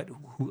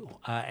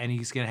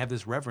he's gonna have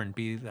this reverend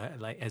be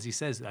like, as he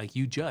says, like,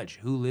 you judge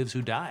who lives,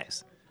 who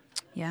dies.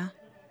 Yeah.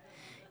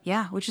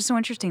 Yeah, which is so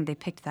interesting. They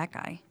picked that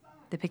guy.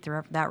 They picked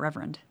that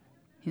reverend.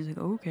 He's like,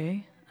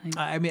 okay.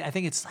 I mean, I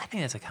think it's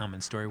a common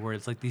story where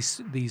it's like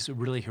these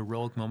really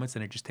heroic moments,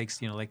 and it just takes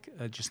just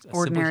a simple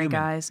Ordinary human.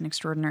 guys in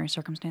extraordinary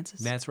circumstances.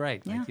 That's right.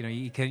 Yeah.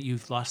 Like,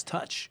 you've lost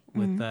touch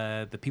with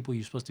the people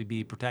you're supposed to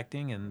be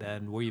protecting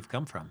and where you've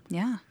come from.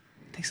 Yeah.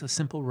 It takes a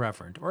simple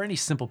reverend or any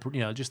simple,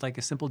 just like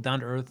a simple down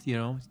to earth,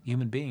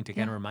 human being to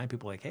kind of remind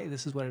people like, hey,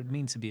 this is what it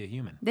means to be a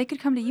human. They could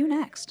come to you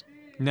next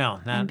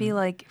No, not and be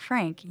like,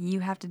 Frank,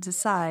 you have to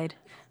decide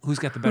who's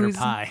got the better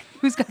pie.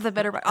 who's got the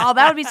better pie. Oh,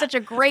 that would be such a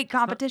great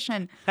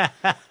competition. If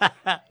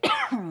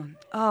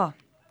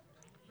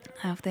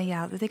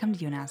they come to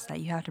you and ask that,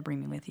 you have to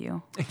bring me with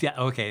you Yeah.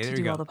 Okay. There to you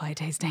do go. all the pie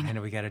tasting. I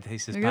know we got to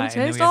taste this You're pie. gonna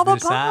and then taste we have all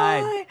to the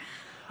decide. pie.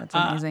 That's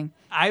amazing.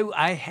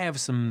 I have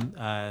some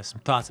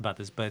thoughts about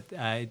this, but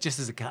just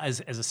as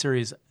a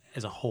series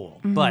as a whole.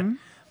 But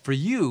for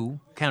you,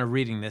 kind of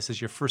reading this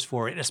as your first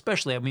foray, and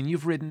especially, I mean,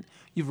 you've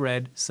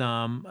read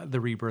some of the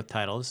Rebirth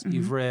titles.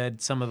 You've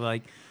read some of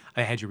I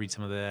had you read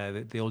some of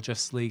the old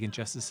Justice League and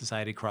Justice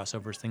Society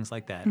crossovers, things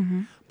like that.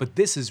 But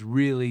this is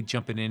really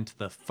jumping into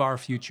the far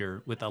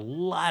future with a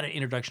lot of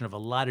introduction of a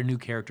lot of new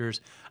characters,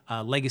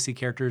 legacy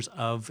characters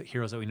of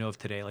heroes that we know of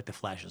today, like the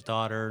Flash's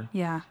daughter.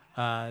 Yeah.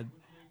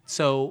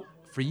 So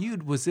for you,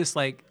 was this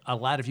like a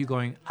lot of you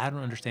going, I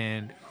don't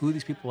understand who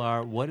these people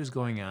are, what is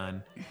going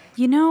on?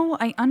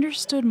 I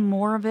understood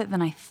more of it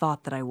than I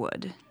thought that I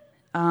would.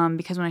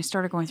 Because when I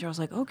started going through, I was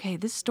like, okay,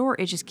 this story,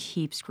 it just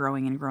keeps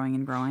growing and growing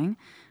and growing.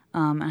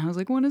 And I was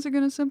like, when is it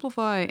going to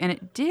simplify? And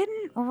it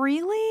didn't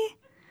really,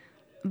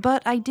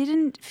 but I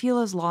didn't feel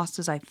as lost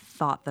as I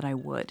thought that I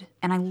would.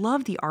 And I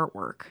love the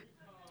artwork.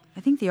 I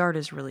think the art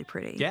is really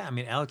pretty. Yeah, I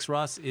mean, Alex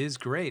Ross is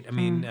great. I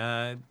mean,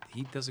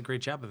 he does a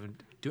great job of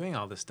doing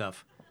all this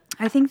stuff.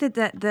 I think that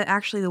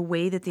actually the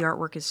way that the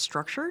artwork is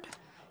structured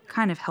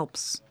kind of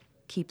helps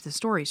keep the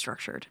story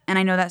structured. And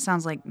I know that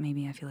sounds like,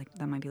 maybe I feel like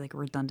that might be like a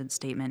redundant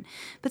statement,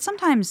 but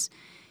sometimes,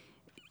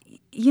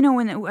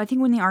 I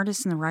think when the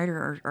artist and the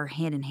writer are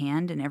hand in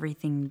hand and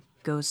everything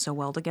goes so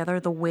well together,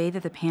 the way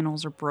that the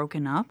panels are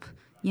broken up,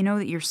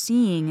 that you're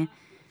seeing,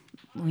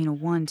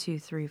 1, 2,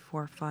 3,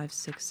 4, 5,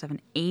 6,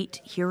 7,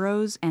 8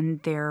 heroes and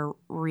their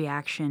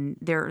reaction,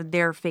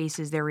 their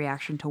faces, their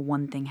reaction to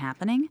one thing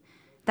happening.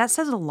 That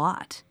says a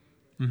lot.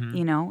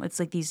 It's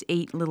like these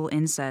 8 little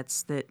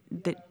insets that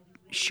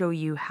show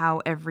you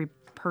how every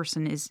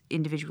person is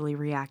individually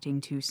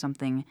reacting to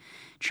something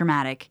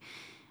traumatic.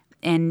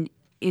 And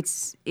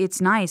it's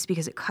nice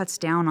because it cuts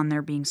down on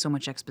there being so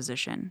much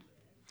exposition.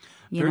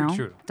 Very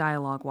true.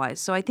 Dialogue-wise.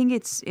 So I think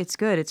it's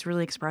good. It's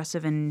really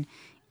expressive and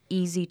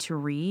easy to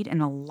read, and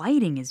the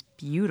lighting is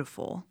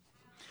beautiful.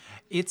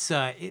 It's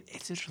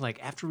interesting. Like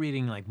after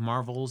reading like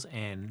Marvels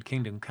and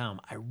Kingdom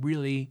Come, I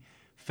really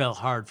fell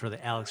hard for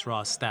the Alex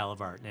Ross style of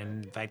art.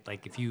 And in fact,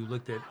 like if you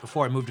looked at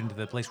before I moved into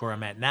the place where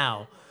I'm at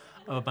now,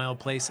 my old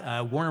place,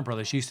 Warner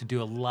Brothers used to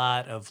do a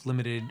lot of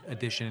limited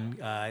edition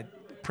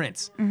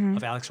prints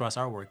of Alex Ross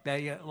artwork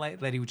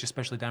that he was just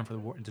specially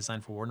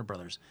designed for Warner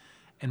Brothers.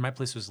 And my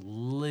place was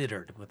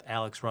littered with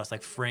Alex Ross,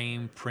 like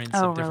framed prints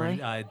of different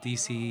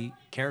DC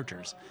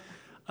characters.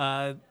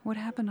 What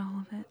happened to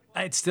all of it?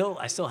 I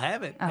still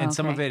have it, and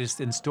some of it is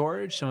in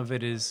storage. Some of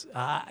it is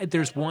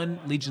there's one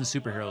Legion of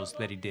Superheroes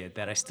that he did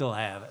that I still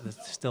have,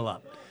 that's still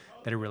up,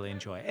 that I really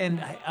enjoy.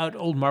 And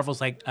old Marvels,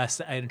 like an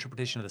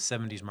interpretation of the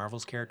 '70s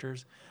Marvels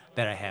characters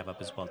that I have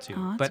up as well too.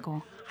 Oh, that's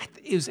cool.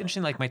 It was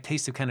interesting. Like my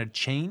tastes have kind of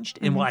changed,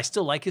 and while I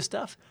still like his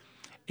stuff,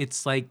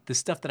 it's like the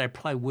stuff that I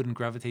probably wouldn't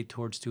gravitate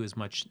towards too as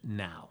much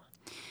now.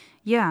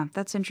 Yeah,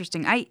 that's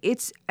interesting. I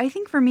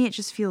think for me it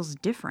just feels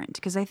different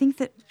because I think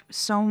that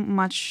so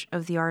much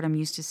of the art I'm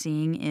used to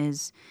seeing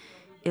is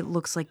it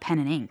looks like pen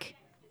and ink,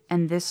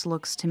 and this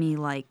looks to me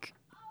like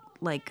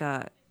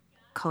a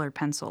colored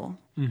pencil.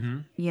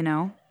 And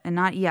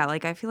not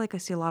like I feel like I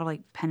see a lot of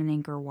like pen and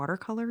ink or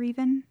watercolor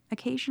even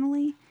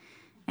occasionally,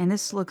 and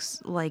this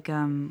looks like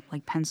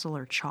pencil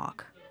or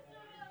chalk.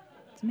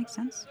 Does that make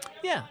sense?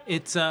 Yeah,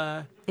 it's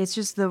It's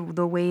just the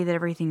way that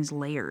everything's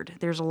layered.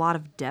 There's a lot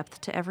of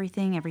depth to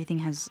everything. Everything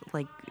has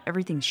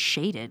everything's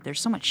shaded.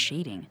 There's so much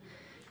shading,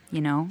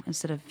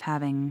 instead of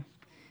having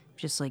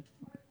just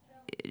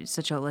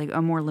such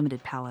a more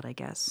limited palette, I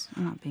guess.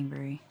 I'm not being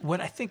very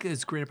what I think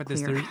is great about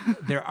this. clear.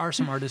 There are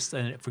some artists,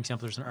 for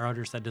example, there's an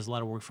artist that does a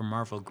lot of work for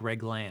Marvel,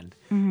 Greg Land,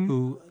 Mm-hmm.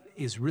 who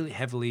is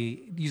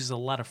really uses a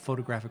lot of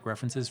photographic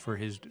references for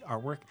his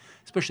artwork,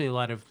 especially a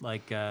lot of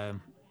what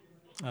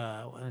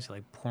do I say,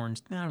 like porn?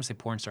 No, I don't want to say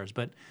porn stars,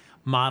 but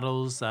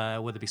models,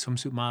 whether it be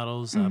swimsuit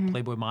models,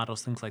 Playboy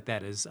models, things like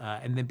that.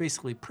 And then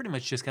basically pretty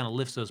much just kind of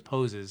lifts those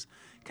poses,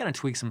 kind of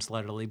tweaks them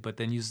slightly, but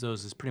then uses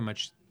those as pretty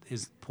much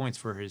his points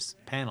for his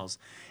panels,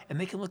 and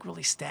they can look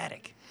really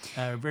static.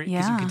 Because you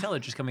Yeah. can tell they're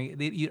just coming.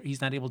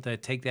 He's not able to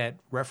take that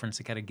reference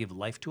and kind of give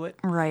life to it.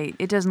 Right.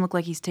 It doesn't look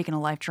like he's taken a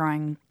life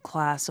drawing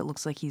class. It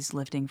looks like he's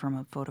lifting from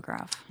a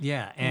photograph.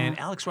 Yeah, and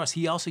Alex Ross,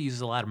 he also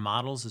uses a lot of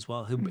models as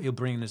well. He'll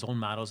bring in his own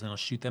models and he'll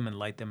shoot them and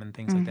light them and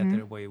things like that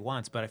the way he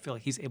wants. But I feel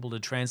like he's able to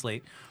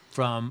translate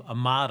from a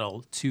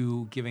model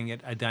to giving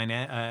it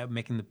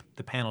making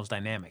the panels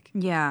dynamic.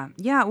 Yeah.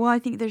 Yeah. Well, I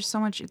think there's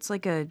so much. It's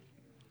like a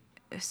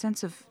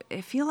sense of. I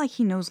feel like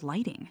he knows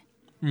lighting,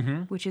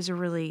 which is a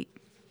really,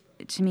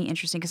 to me,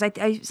 interesting. Because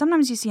I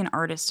sometimes you see an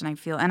artist and I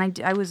feel, and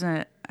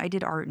I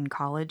did art in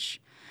college.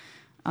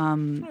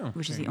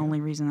 Which is the only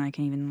reason I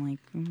can even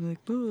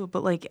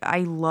but I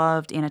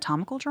loved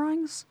anatomical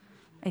drawings.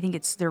 I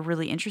think they're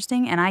really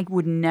interesting, and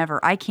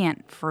I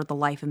can't for the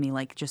life of me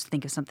just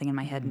think of something in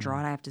my head and draw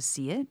it. I have to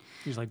see it.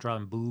 He's like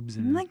drawing boobs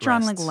I'm and like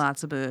drawing breasts.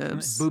 lots of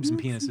boobs. Boobs and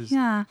penises.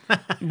 Yeah.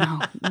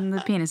 No,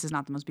 the penis is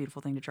not the most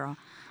beautiful thing to draw.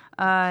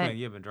 Yeah,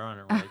 you've been drawing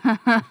it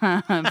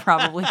right.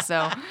 Probably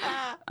so.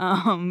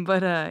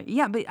 But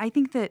I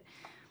think that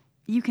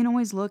you can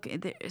always look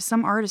at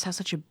some artists have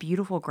such a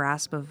beautiful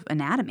grasp of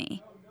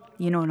anatomy,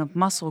 and of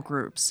muscle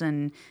groups,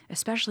 and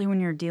especially when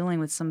you're dealing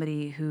with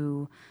somebody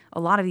who a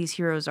lot of these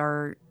heroes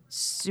are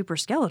super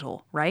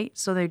skeletal, right?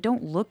 So they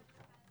don't look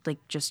like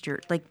just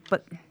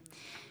but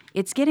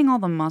it's getting all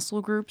the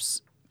muscle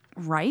groups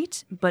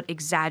right, but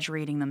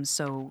exaggerating them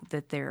so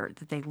that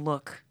they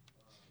look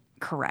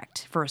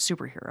correct for a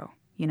superhero,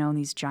 in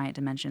these giant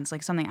dimensions,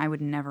 like something I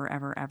would never,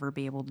 ever, ever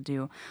be able to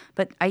do.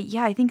 But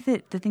I think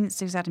that the thing that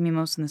sticks out to me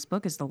most in this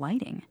book is the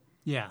lighting.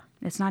 Yeah.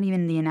 It's not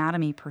even the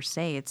anatomy per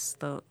se.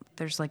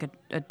 There's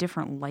a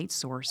different light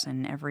source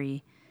in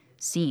every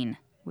scene,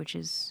 which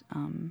is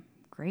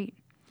great.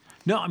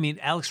 No, I mean,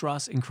 Alex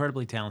Ross,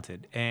 incredibly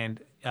talented.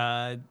 And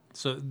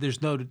so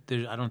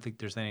I don't think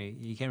there's any,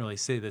 you can't really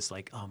say this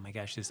oh my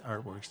gosh, this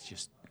artwork's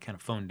just kind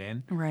of phoned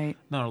in. Right.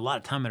 No, a lot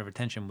of time and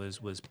attention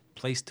was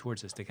placed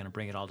towards this to kind of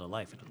bring it all to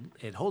life.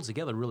 It holds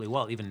together really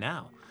well, even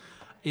now.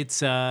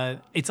 It's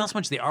not so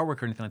much the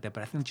artwork or anything like that,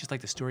 but I think just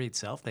the story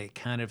itself, they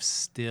kind of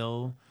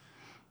still,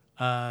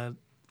 I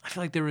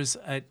feel like there was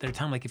a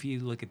time, if you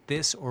look at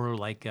this or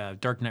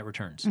Dark Knight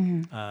Returns,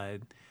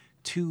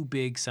 two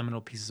big seminal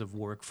pieces of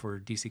work for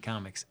DC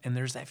Comics. And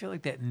I feel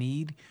like that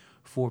need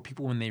for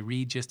people when they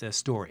read just a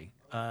story,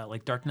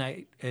 like Dark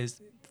Knight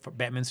is for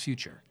Batman's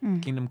future,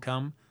 Kingdom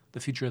Come, the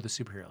future of the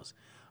superheroes.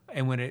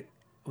 And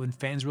when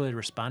fans really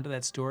respond to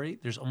that story,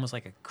 there's almost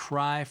like a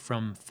cry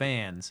from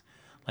fans,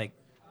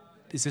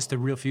 is this the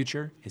real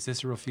future? Is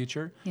this the real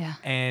future? Yeah.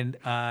 And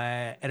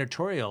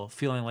editorial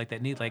feeling like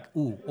that need,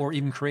 ooh, or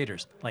even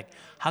creators,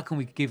 how can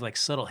we give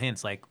subtle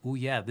hints, ooh,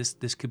 yeah, this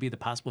could be the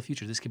possible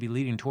future. This could be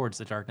leading towards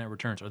The Dark Knight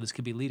Returns, or this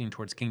could be leading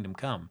towards Kingdom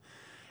Come.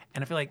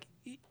 And I feel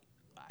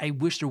I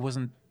wish there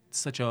wasn't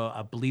such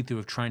a bleed through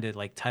of trying to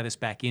tie this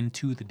back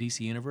into the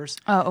DC universe.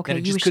 Oh, okay.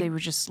 That You wish they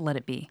would just let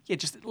it be. Yeah,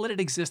 just let it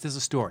exist as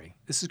a story.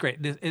 This is great.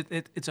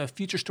 It's a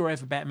future story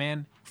of a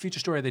Batman, future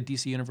story of the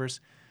DC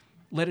universe.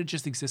 Let it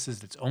just exist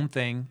as its own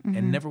thing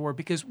and never work,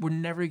 because we're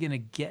never going to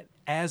get,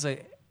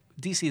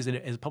 DC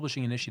as a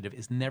publishing initiative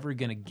is never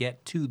going to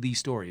get to these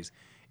stories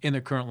in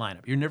their current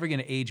lineup. You're never going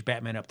to age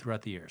Batman up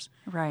throughout the years.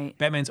 Right.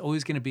 Batman's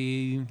always going to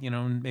be,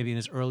 maybe in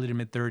his early to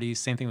mid 30s.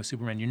 Same thing with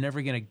Superman. You're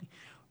never going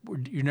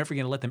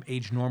to let them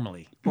age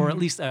normally, or at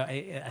least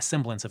a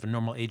semblance of a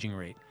normal aging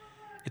rate.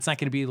 It's not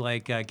going to be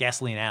like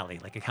Gasoline Alley,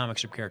 like a comic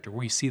strip character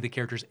where you see the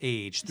characters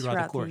age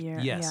throughout the course. year.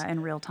 Yes. Yeah, in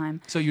real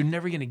time. So you're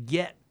never going to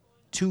get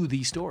to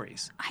these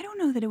stories. I don't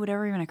know that it would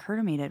ever even occur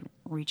to me to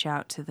reach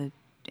out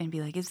and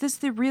be like, is this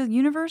the real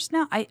universe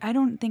now? I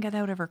don't think that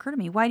would ever occur to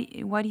me. Why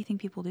do you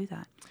think people do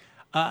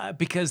that?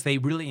 Because they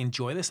really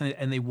enjoy this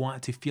and they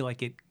want to feel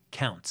like it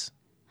counts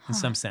in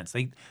some sense.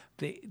 They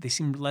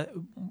seem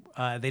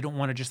they don't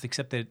want to just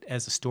accept it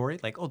as a story,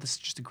 oh, this is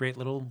just a great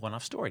little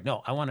one-off story.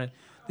 No,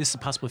 this is a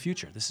possible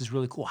future. This is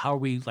really cool. How are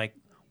we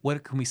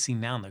what can we see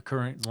now in the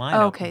current lineup?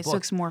 Oh, okay, of so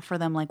books? it's more for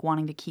them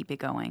wanting to keep it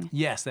going.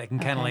 Yes, that can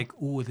kind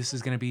of ooh, this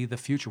is going to be the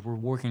future. We're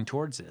working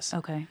towards this.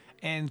 Okay.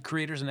 And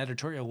creators and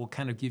editorial will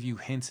kind of give you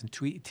hints and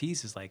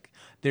teases.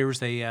 There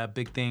was a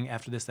big thing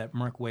after this that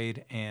Mark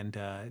Waid and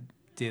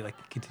did a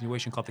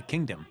continuation called The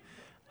Kingdom.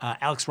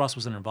 Alex Ross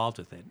wasn't involved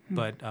with it,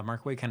 but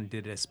Mark Waid kind of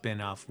did a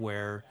spin-off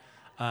where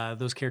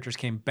those characters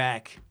came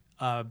back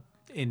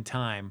in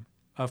time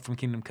from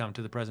Kingdom Come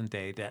to the present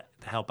day to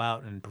help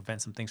out and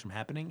prevent some things from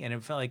happening. And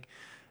it felt like,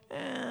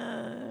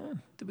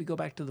 did we go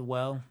back to the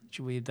well?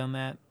 Should we have done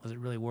that? Was it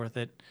really worth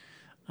it?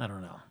 I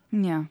don't know.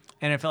 Yeah.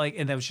 And I felt like,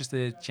 and that was just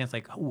a chance,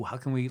 like, oh, how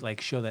can we like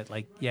show that,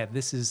 like, yeah,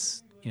 this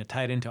is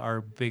tied into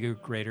our bigger,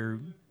 greater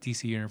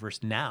DC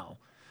universe now.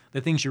 The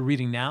things you're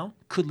reading now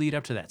could lead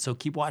up to that. So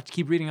keep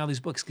reading all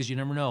these books because you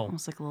never know.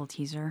 Almost like a little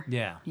teaser.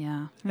 Yeah.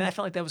 Yeah. And I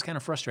felt like that was kind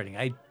of frustrating.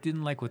 I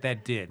didn't like what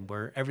that did,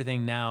 where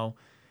everything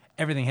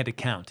had to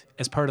count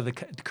as part of the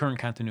current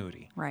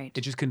continuity. Right.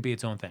 It just couldn't be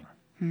its own thing.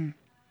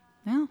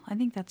 Well, I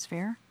think that's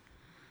fair.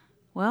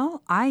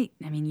 Well, I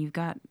mean, you've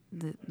got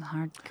the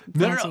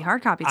fancy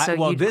hard copy,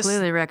 so you'd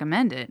clearly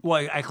recommend it.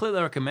 Well, I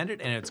clearly recommend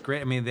it, and it's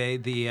great. I mean,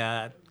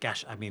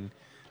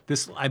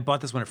 I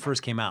bought this when it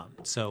first came out,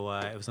 so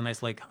it was a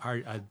nice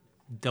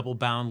double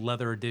bound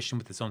leather edition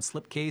with its own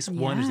slipcase. Yeah.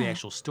 One is the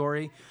actual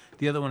story.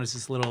 The other one is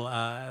this little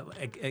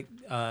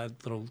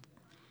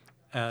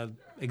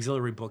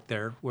auxiliary book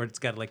there where it's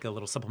got like a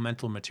little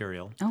supplemental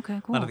material. Okay,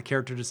 cool. A lot of the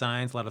character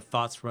designs, a lot of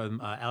thoughts from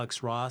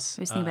Alex Ross.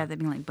 I was thinking about that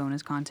being like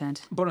bonus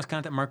content. Bonus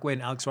content, Mark Waid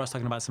and Alex Ross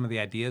talking about some of the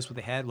ideas what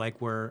they had, like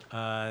where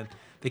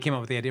they came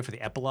up with the idea for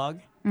the epilogue,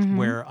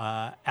 where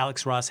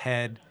Alex Ross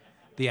had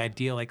the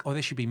idea like, oh,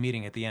 they should be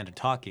meeting at the end and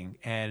talking,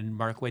 and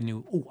Mark Waid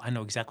knew, oh, I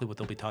know exactly what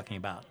they'll be talking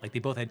about. Like they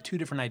both had two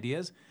different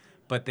ideas,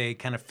 but they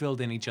kind of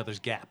filled in each other's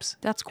gaps.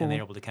 That's cool. And they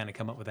were able to kind of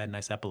come up with that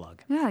nice epilogue.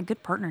 Yeah,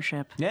 good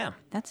partnership. Yeah.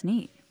 That's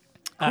neat.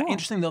 Cool.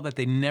 Interesting, though, that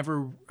they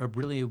never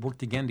really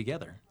worked again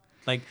together.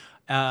 Like,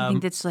 I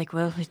think that's like,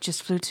 well, it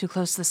just flew too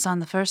close to the sun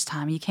the first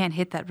time. You can't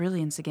hit that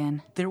brilliance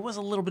again. There was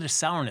a little bit of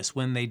sourness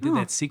when they did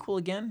that sequel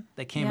again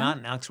that came out,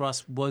 and Alex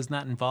Ross was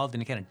not involved,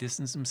 and he kind of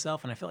distanced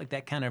himself. And I feel like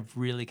that kind of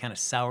really kind of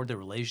soured the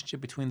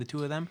relationship between the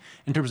two of them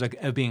in terms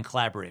of being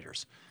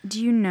collaborators.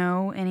 Do you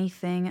know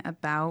anything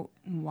about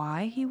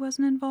why he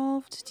wasn't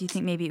involved? Do you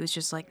think maybe it was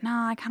just like,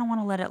 nah, I kind of want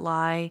to let it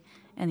lie?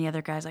 And the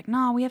other guy's like,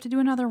 no, we have to do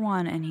another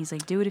one. And he's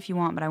like, do it if you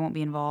want, but I won't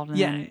be involved.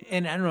 And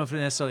and I don't know if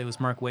necessarily it was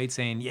Mark Waid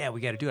saying, yeah,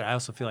 we got to do it. I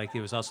also feel like it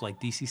was also like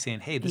DC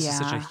saying, hey, this is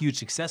such a huge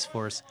success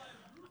for us.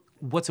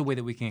 What's a way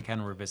that we can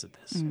kind of revisit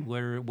this?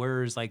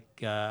 Where's like,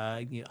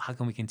 how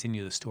can we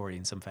continue the story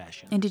in some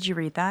fashion? And did you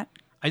read that?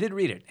 I did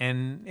read it,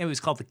 and it was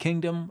called The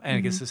Kingdom, and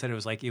I guess it said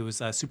it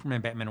was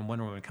Superman, Batman, and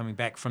Wonder Woman coming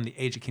back from the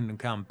Age of Kingdom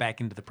Come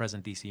back into the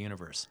present DC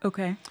universe.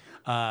 Okay.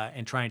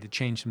 And trying to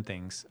change some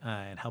things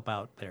and help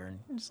out there, and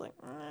it's like,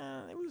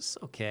 it was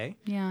okay.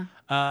 Yeah.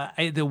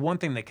 The one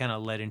thing that kind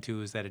of led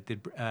into is that it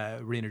did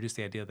reintroduce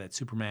the idea that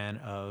Superman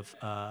of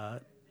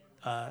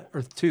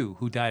Earth 2,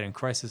 who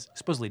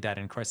supposedly died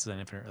in Crisis on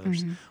Infinite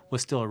Earths,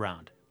 was still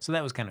around. So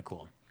that was kind of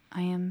cool.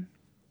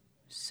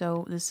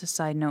 So this is a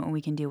side note, and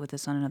we can deal with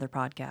this on another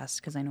podcast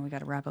because I know we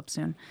got to wrap up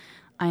soon.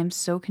 I am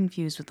so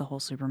confused with the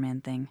whole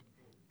Superman thing.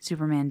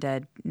 Superman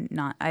dead.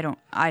 I don't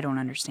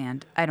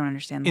understand. I don't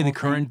understand the in whole the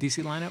current thing.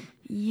 DC lineup.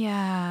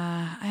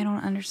 Yeah, I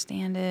don't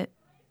understand it.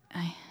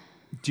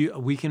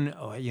 We don't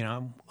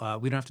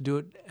have to do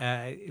it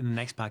in the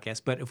next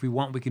podcast, but if we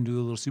want, we can do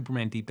a little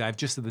Superman deep dive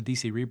just of the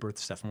DC Rebirth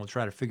stuff, and we'll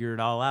try to figure it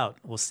all out.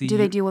 We'll see. Do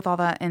they deal with all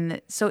that?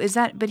 So is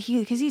that? But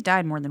because he's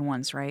died more than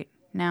once, right?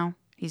 Now.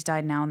 He's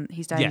died now.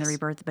 He's died in the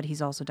Rebirth, but he's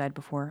also died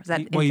before. Is that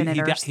Infinite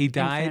Earth? He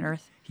died. Infinite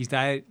Earth? He's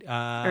died.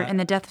 Or in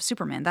the death of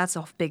Superman. That's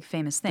a big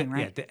famous thing,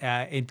 right?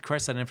 Yeah. In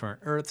Crisis on Infinite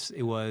Earths,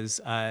 it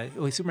was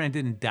Superman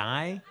didn't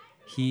die.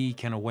 He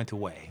kind of went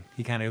away.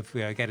 He kind of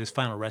got his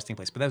final resting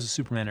place. But that was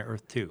Superman at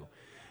Earth 2.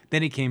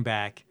 Then he came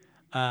back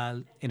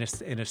in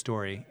a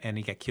story, and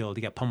he got killed.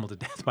 He got pummeled to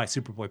death by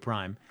Superboy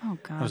Prime. Oh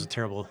God! That was a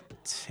terrible,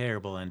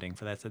 terrible ending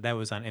for that. That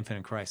was on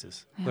Infinite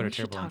Crisis. Yeah, what a we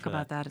should terrible talk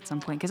about that at some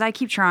point because I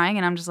keep trying,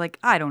 and I'm just like,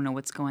 I don't know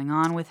what's going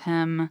on with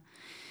him.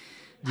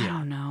 I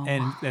don't know.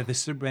 And the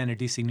Superman in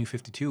DC New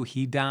 52,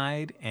 he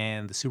died,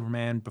 and the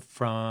Superman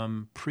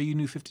from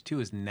pre-New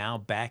 52 is now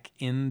back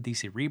in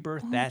DC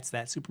Rebirth. That's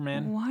that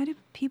Superman. Why do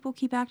people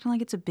keep acting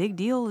like it's a big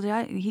deal?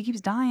 He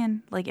keeps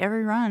dying. Like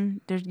every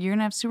run, you're going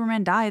to have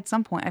Superman die at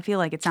some point. I feel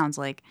like it sounds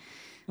like,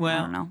 well,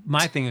 I don't know.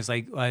 My thing is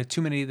like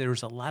there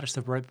was a lot of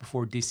stuff right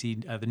before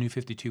DC, the New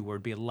 52, where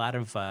it'd be a lot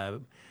of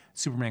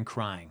Superman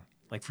crying.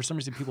 Like, for some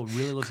reason, people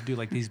really love to do,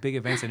 like, these big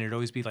events, and it'd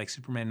always be, like,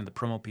 Superman in the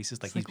promo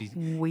pieces. Like,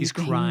 he's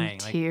crying.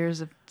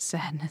 Tears of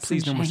sadness.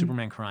 Please, no more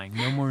Superman crying.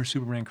 No more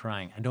Superman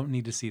crying. I don't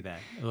need to see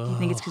that. Ugh. Do you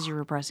think it's because you're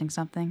repressing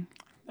something?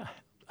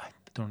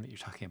 I don't know what you're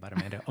talking about,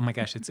 Amanda. Oh, my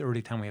gosh, it's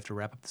already time we have to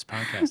wrap up this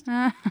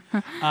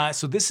podcast.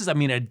 So this is, I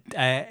mean,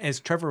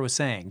 as Trevor was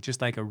saying,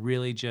 just like a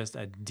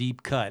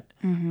deep cut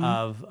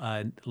of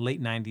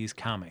late 90s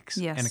comics.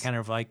 Yes. And kind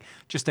of like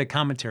just a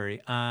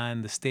commentary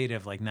on the state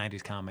of like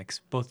 90s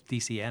comics, both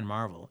DC and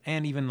Marvel,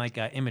 and even like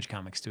Image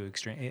Comics to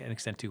an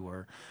extent too,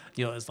 where,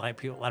 it's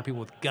like a lot of people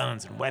with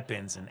guns and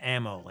weapons and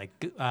ammo, like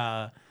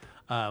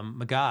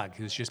Magog,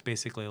 who's just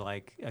basically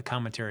like a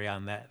commentary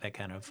on that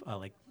kind of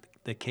like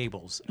the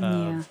cables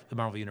of the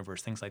Marvel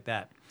Universe, things like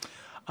that.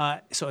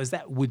 So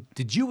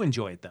did you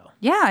enjoy it though?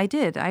 Yeah, I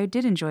did. I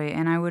did enjoy it,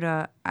 and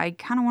I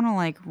kind of want to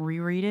like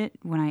reread it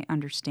when I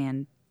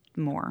understand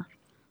more.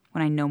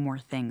 when I know more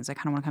things. I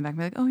kind of want to come back and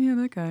be like, oh yeah,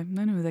 that guy. I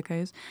know who that guy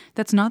is.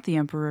 That's not the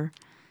Emperor.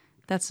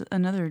 That's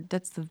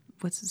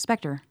what's the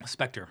Spectre?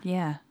 Spectre.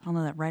 Yeah, I'll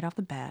know that right off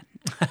the bat.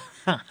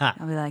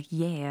 I'll be like,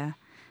 yeah.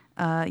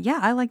 Yeah,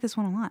 I like this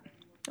one a lot.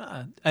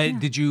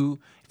 Did you,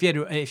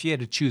 if you had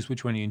to choose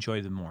which one you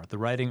enjoyed the more, the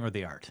writing or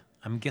the art?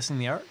 I'm guessing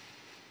the art.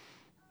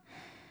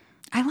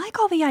 I like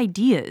all the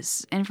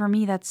ideas, and for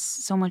me, that's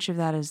so much of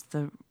that is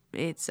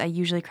I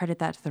usually credit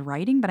that to the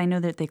writing, but I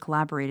know that they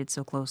collaborated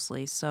so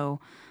closely.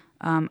 So,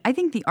 I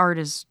think the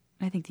art's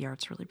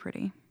really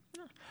pretty.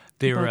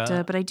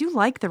 But I do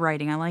like the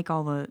writing. I like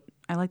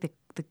the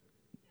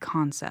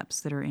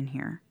concepts that are in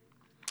here.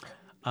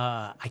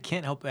 I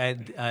can't help.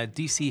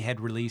 DC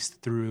had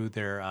released through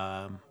their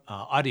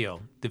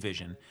audio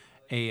division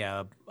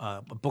a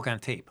book on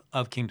tape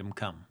of Kingdom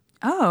Come.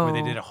 Oh, Where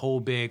they did a whole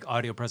big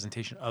audio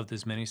presentation of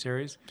this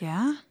miniseries.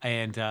 Yeah?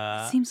 And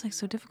Seems like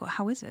so difficult.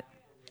 How is it?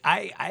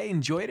 I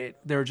enjoyed it.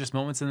 There were just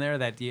moments in there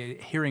that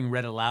hearing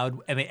read aloud,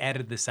 and they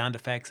added the sound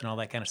effects and all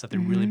that kind of stuff. They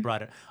really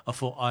brought a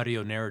full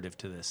audio narrative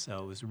to this, so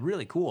it was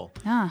really cool.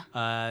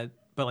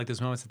 But like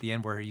those moments at the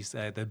end where he's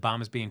the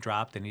bomb is being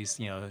dropped and he's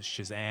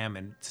Shazam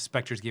and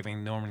Spectre's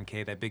giving Norman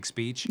Kay that big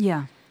speech.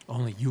 Yeah.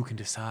 Only you can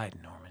decide,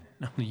 Norman.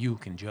 Only you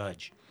can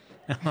judge.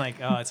 I'm like,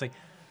 oh, it's like,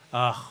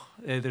 oh,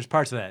 there's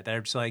parts of that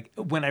are just like,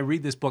 when I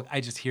read this book,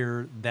 I just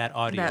hear that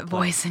audio. That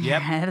voice in your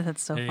head.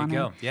 That's so funny. There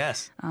you go.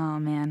 Yes. Oh,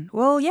 man.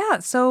 Well, yeah.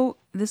 So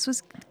this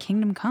was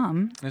Kingdom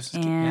Come.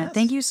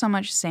 Thank you so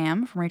much,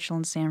 Sam, from Rachel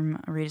and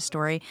Sam Read a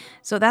Story.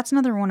 So that's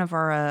another one of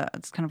our,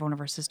 it's kind of one of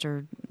our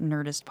sister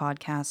Nerdist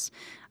podcasts.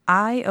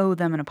 I owe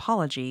them an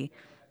apology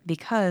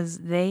because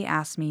they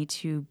asked me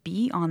to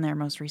be on their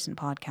most recent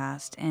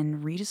podcast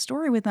and read a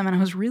story with them. And I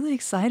was really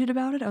excited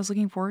about it. I was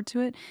looking forward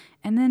to it.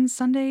 And then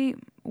Sunday,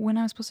 when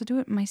I was supposed to do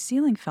it, my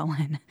ceiling fell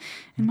in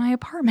my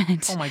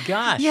apartment. Oh, my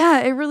gosh. Yeah,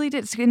 it really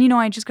did. And,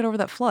 I just got over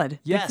that flood.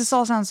 Yes. This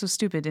all sounds so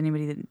stupid to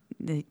anybody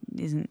that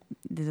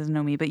doesn't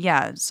know me. But,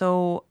 yeah,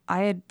 so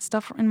I had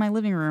stuff in my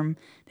living room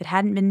that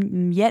hadn't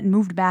been yet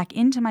moved back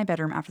into my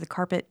bedroom after the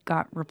carpet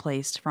got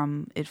replaced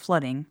from it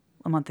flooding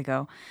a month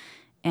ago.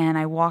 And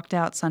I walked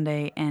out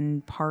Sunday,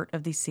 and part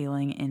of the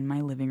ceiling in my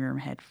living room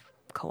had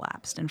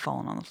collapsed and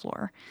fallen on the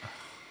floor.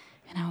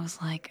 And I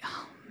was like,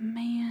 oh,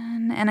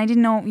 man. And I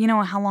didn't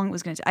know, how long it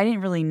was going to take. I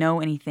didn't really know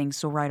anything.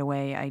 So right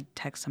away, I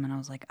texted him, and I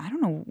was like, I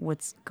don't know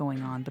what's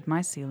going on, but my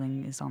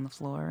ceiling is on the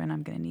floor, and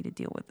I'm going to need to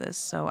deal with this.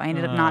 So I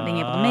ended up not being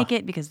able to make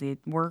it because the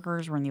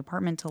workers were in the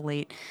apartment till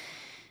late.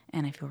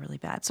 And I feel really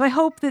bad. So I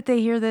hope that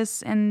they hear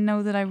this and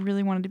know that I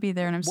really wanted to be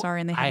there, and I'm sorry,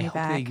 and they have me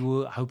back.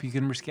 I hope you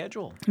can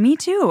reschedule. Me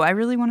too. I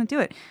really want to do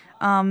it.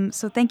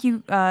 So thank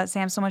you,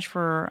 Sam, so much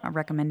for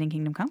recommending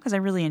Kingdom Come, because I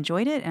really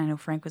enjoyed it, and I know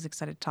Frank was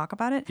excited to talk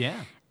about it. Yeah.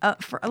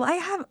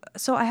 I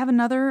have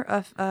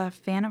another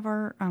fan of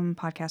our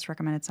podcast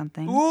recommended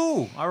something.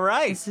 Ooh, all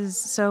right.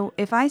 So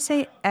if I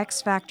say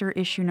X Factor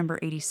issue number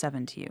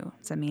 87 to you,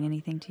 does that mean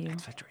anything to you?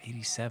 X Factor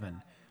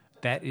 87.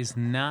 That is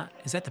not.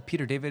 Is that the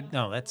Peter David?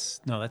 No, that's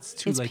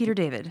too. It's Peter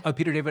David. Oh,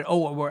 Peter David.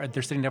 Oh,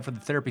 they're sitting down for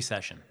the therapy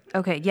session.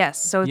 Okay. Yes.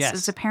 So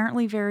it's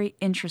apparently very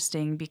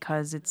interesting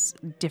because it's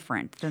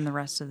different than the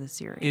rest of the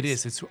series. It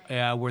is. It's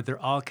where they're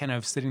all kind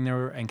of sitting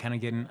there and kind of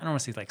getting. I don't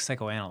want to say like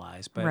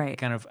psychoanalyzed, but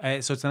kind of.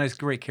 So it's a nice,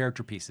 great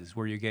character pieces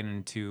where you're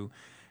getting to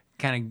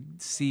kind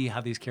of see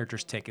how these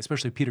characters tick,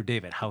 especially Peter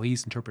David, how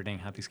he's interpreting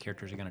how these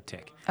characters are going to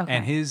tick,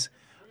 and his.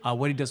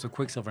 What he does with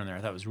Quicksilver in there,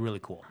 I thought was really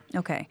cool.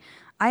 Okay.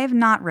 I have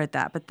not read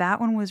that, but that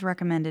one was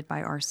recommended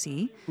by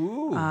RC.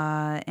 Ooh.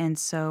 And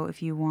so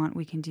if you want,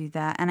 we can do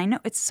that. And I know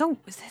that's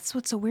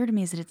what's so weird to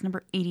me is that it's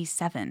number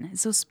 87.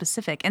 It's so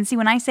specific. And see,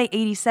 when I say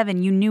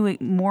 87, you knew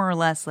it more or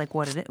less like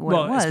what it was.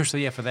 Well,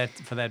 especially for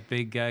that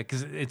big,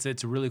 because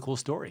it's a really cool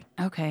story.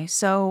 Okay.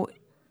 So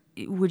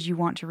would you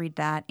want to read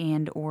that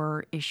and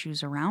or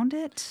issues around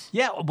it?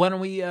 Yeah, why don't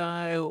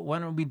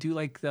we do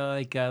like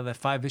the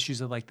 5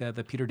 issues of like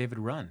the Peter David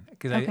run?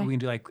 Because we can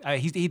do like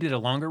he did a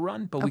longer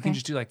run, but we can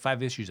just do like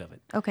 5 issues of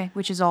it. Okay,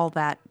 which is all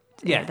that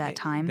that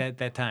time.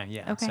 That time,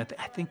 yeah. Okay. So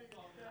I think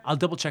I'll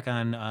double check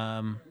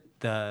on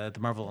the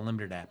Marvel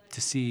Unlimited app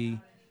to see.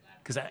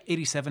 Because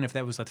 87, if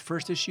that was like the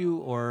first issue,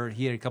 or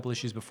he had a couple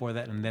issues before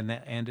that, and then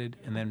that ended,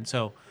 and then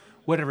so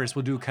whatever it is,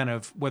 we'll do kind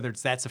of whether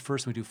that's the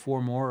first, we do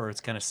 4 more, or it's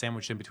kind of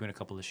sandwiched in between a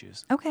couple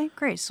issues. Okay,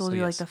 great. So we'll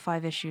do like the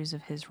 5 issues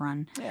of his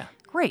run. Yeah.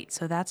 Great.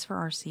 So that's for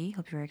RC.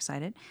 Hope you're very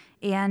excited.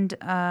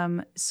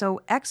 And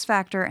so X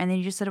Factor, and then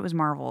you just said it was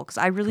Marvel, because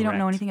I really don't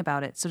know anything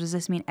about it. So does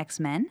this mean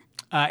X-Men?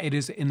 It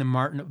is in the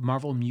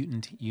Marvel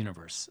Mutant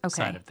Universe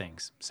side of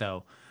things.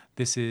 So.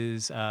 This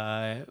is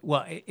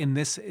in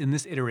this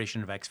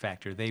iteration of X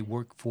Factor, they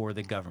work for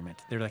the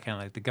government. They're kind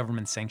of like the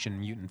government-sanctioned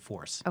mutant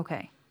force.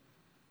 Okay,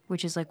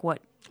 which is like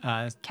what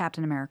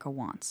Captain America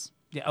wants.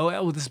 Yeah.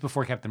 Oh, this is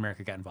before Captain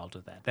America got involved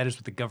with that. That is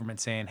what the government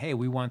saying. Hey,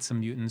 we want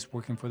some mutants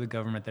working for the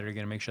government that are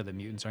going to make sure that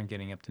mutants aren't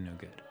getting up to no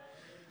good.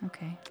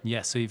 Okay.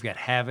 Yeah. So you've got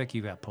Havoc,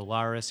 you've got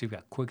Polaris, you've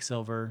got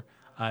Quicksilver,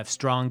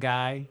 Strong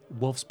Guy,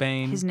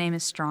 Wolfsbane. His name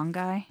is Strong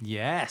Guy.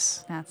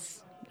 Yes.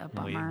 That's. a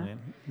bummer.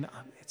 No,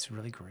 it's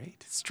really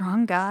great.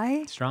 Strong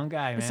guy? Strong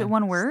guy, man. Is it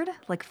one word?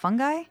 Like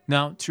fungi?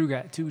 No, true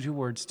guy. Two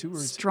words.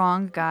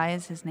 Strong guy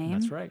is his name?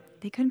 That's right.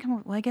 They couldn't come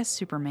up. Well, I guess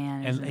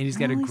Superman. And he's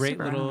got a great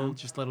I don't know.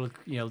 just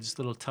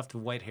little tuft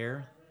of white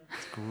hair.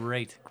 It's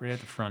great at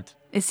the front.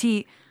 Is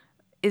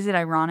it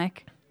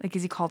ironic? Like,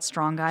 is he called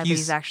strong guy, but He's-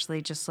 he's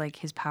actually just like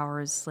his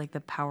power is like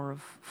the power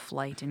of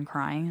flight and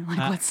crying?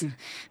 Like, what's.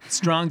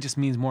 Strong just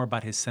means more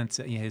about his sense,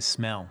 his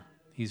smell.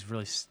 He's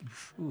really,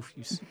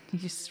 He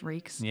just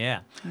reeks. yeah.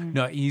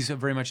 No, he's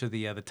very much of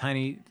the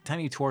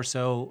tiny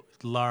torso,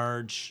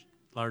 large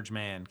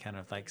man, kind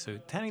of like, so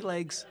tiny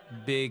legs,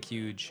 big,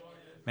 huge,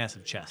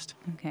 massive chest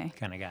Okay.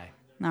 kind of guy.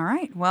 All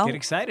right. Well, Get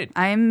excited.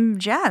 I'm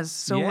jazzed.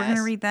 So we're going Yes.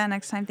 to read that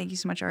next time. Thank you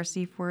so much,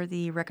 RC, for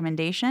the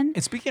recommendation.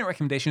 And speaking of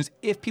recommendations,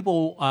 if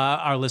people,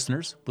 our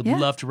listeners, would Yeah.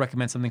 love to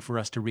recommend something for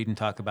us to read and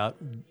talk about,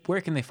 where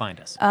can they find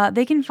us?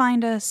 They can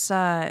find us.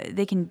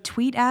 They can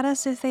tweet at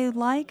us if they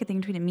like. They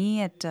can tweet at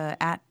me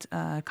at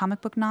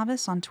Comic Book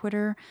Novice on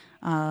Twitter.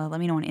 Let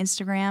me know on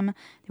Instagram. If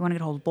they want to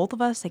get a hold of both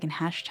of us, they can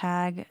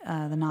hashtag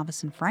the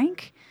Novice and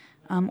Frank,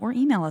 or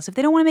email us if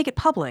they don't want to make it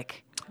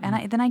public.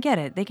 And then I get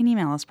it. They can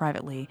email us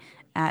privately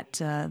at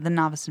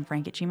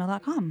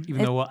thenoviceandfrank@gmail.com.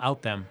 Even though we'll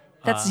out them.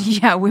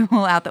 Yeah, we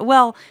will out that.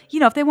 Well,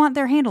 if they want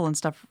their handle and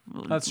stuff,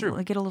 That's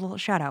true. Get a little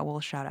shout out. We'll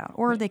shout out,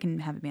 or they can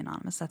have it be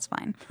anonymous. That's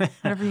fine.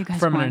 Whatever you guys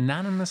From an want.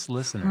 anonymous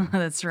listener.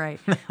 That's right.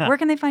 Where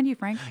can they find you,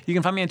 Frank? You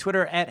can find me on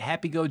Twitter at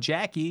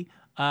HappyGoJackie.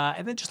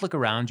 And then just look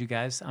around, you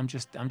guys. I'm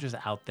just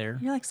out there.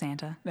 You're like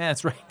Santa.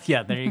 That's right.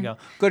 Yeah, there you go.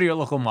 Go to your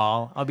local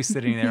mall. I'll be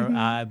sitting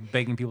there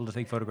begging people to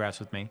take photographs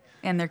with me.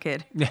 And their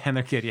kid. Yeah, and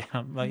their kid, yeah.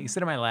 Like, you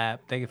sit on my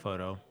lap, take a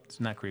photo. It's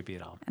not creepy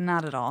at all.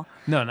 Not at all.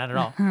 No, not at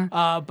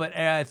all. But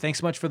thanks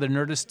so much for the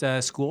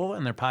Nerdist School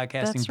and their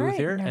podcasting That's booth right,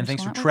 here. Nerdist And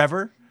thanks for Network.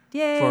 Trevor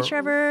Yay, for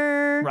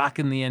Trevor.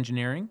 rocking the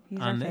engineering He's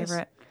on our this.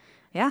 favorite.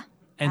 Yeah.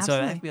 And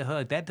absolutely.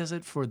 so that does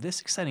it for this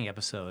exciting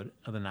episode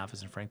of The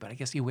Novice and Frank. But I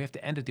guess we have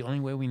to end it the only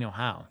way we know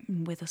how.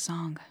 With a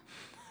song.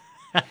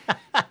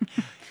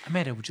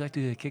 Amanda, would you like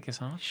to kick us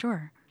off?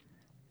 Sure.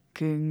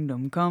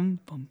 Kingdom come,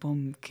 bum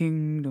bum.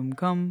 Kingdom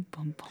come,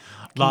 bum bum.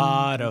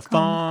 Lot of Kingdom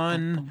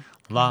come, fun.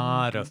 bum,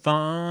 Lot of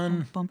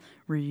fun. bum.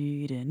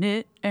 Reading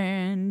it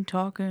and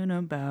talking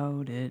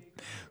about it.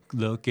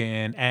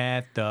 Looking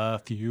at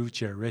the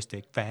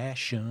futuristic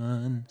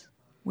fashions.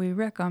 We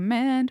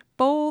recommend,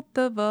 both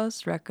of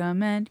us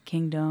recommend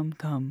Kingdom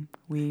Come.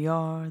 We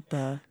are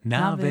the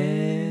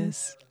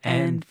Novice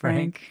and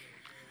Frank.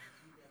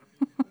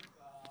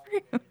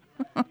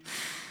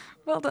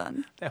 Well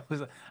done. That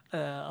was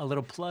a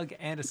little plug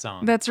and a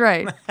song. That's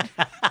right.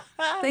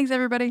 Thanks,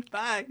 everybody.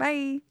 Bye.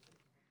 Bye.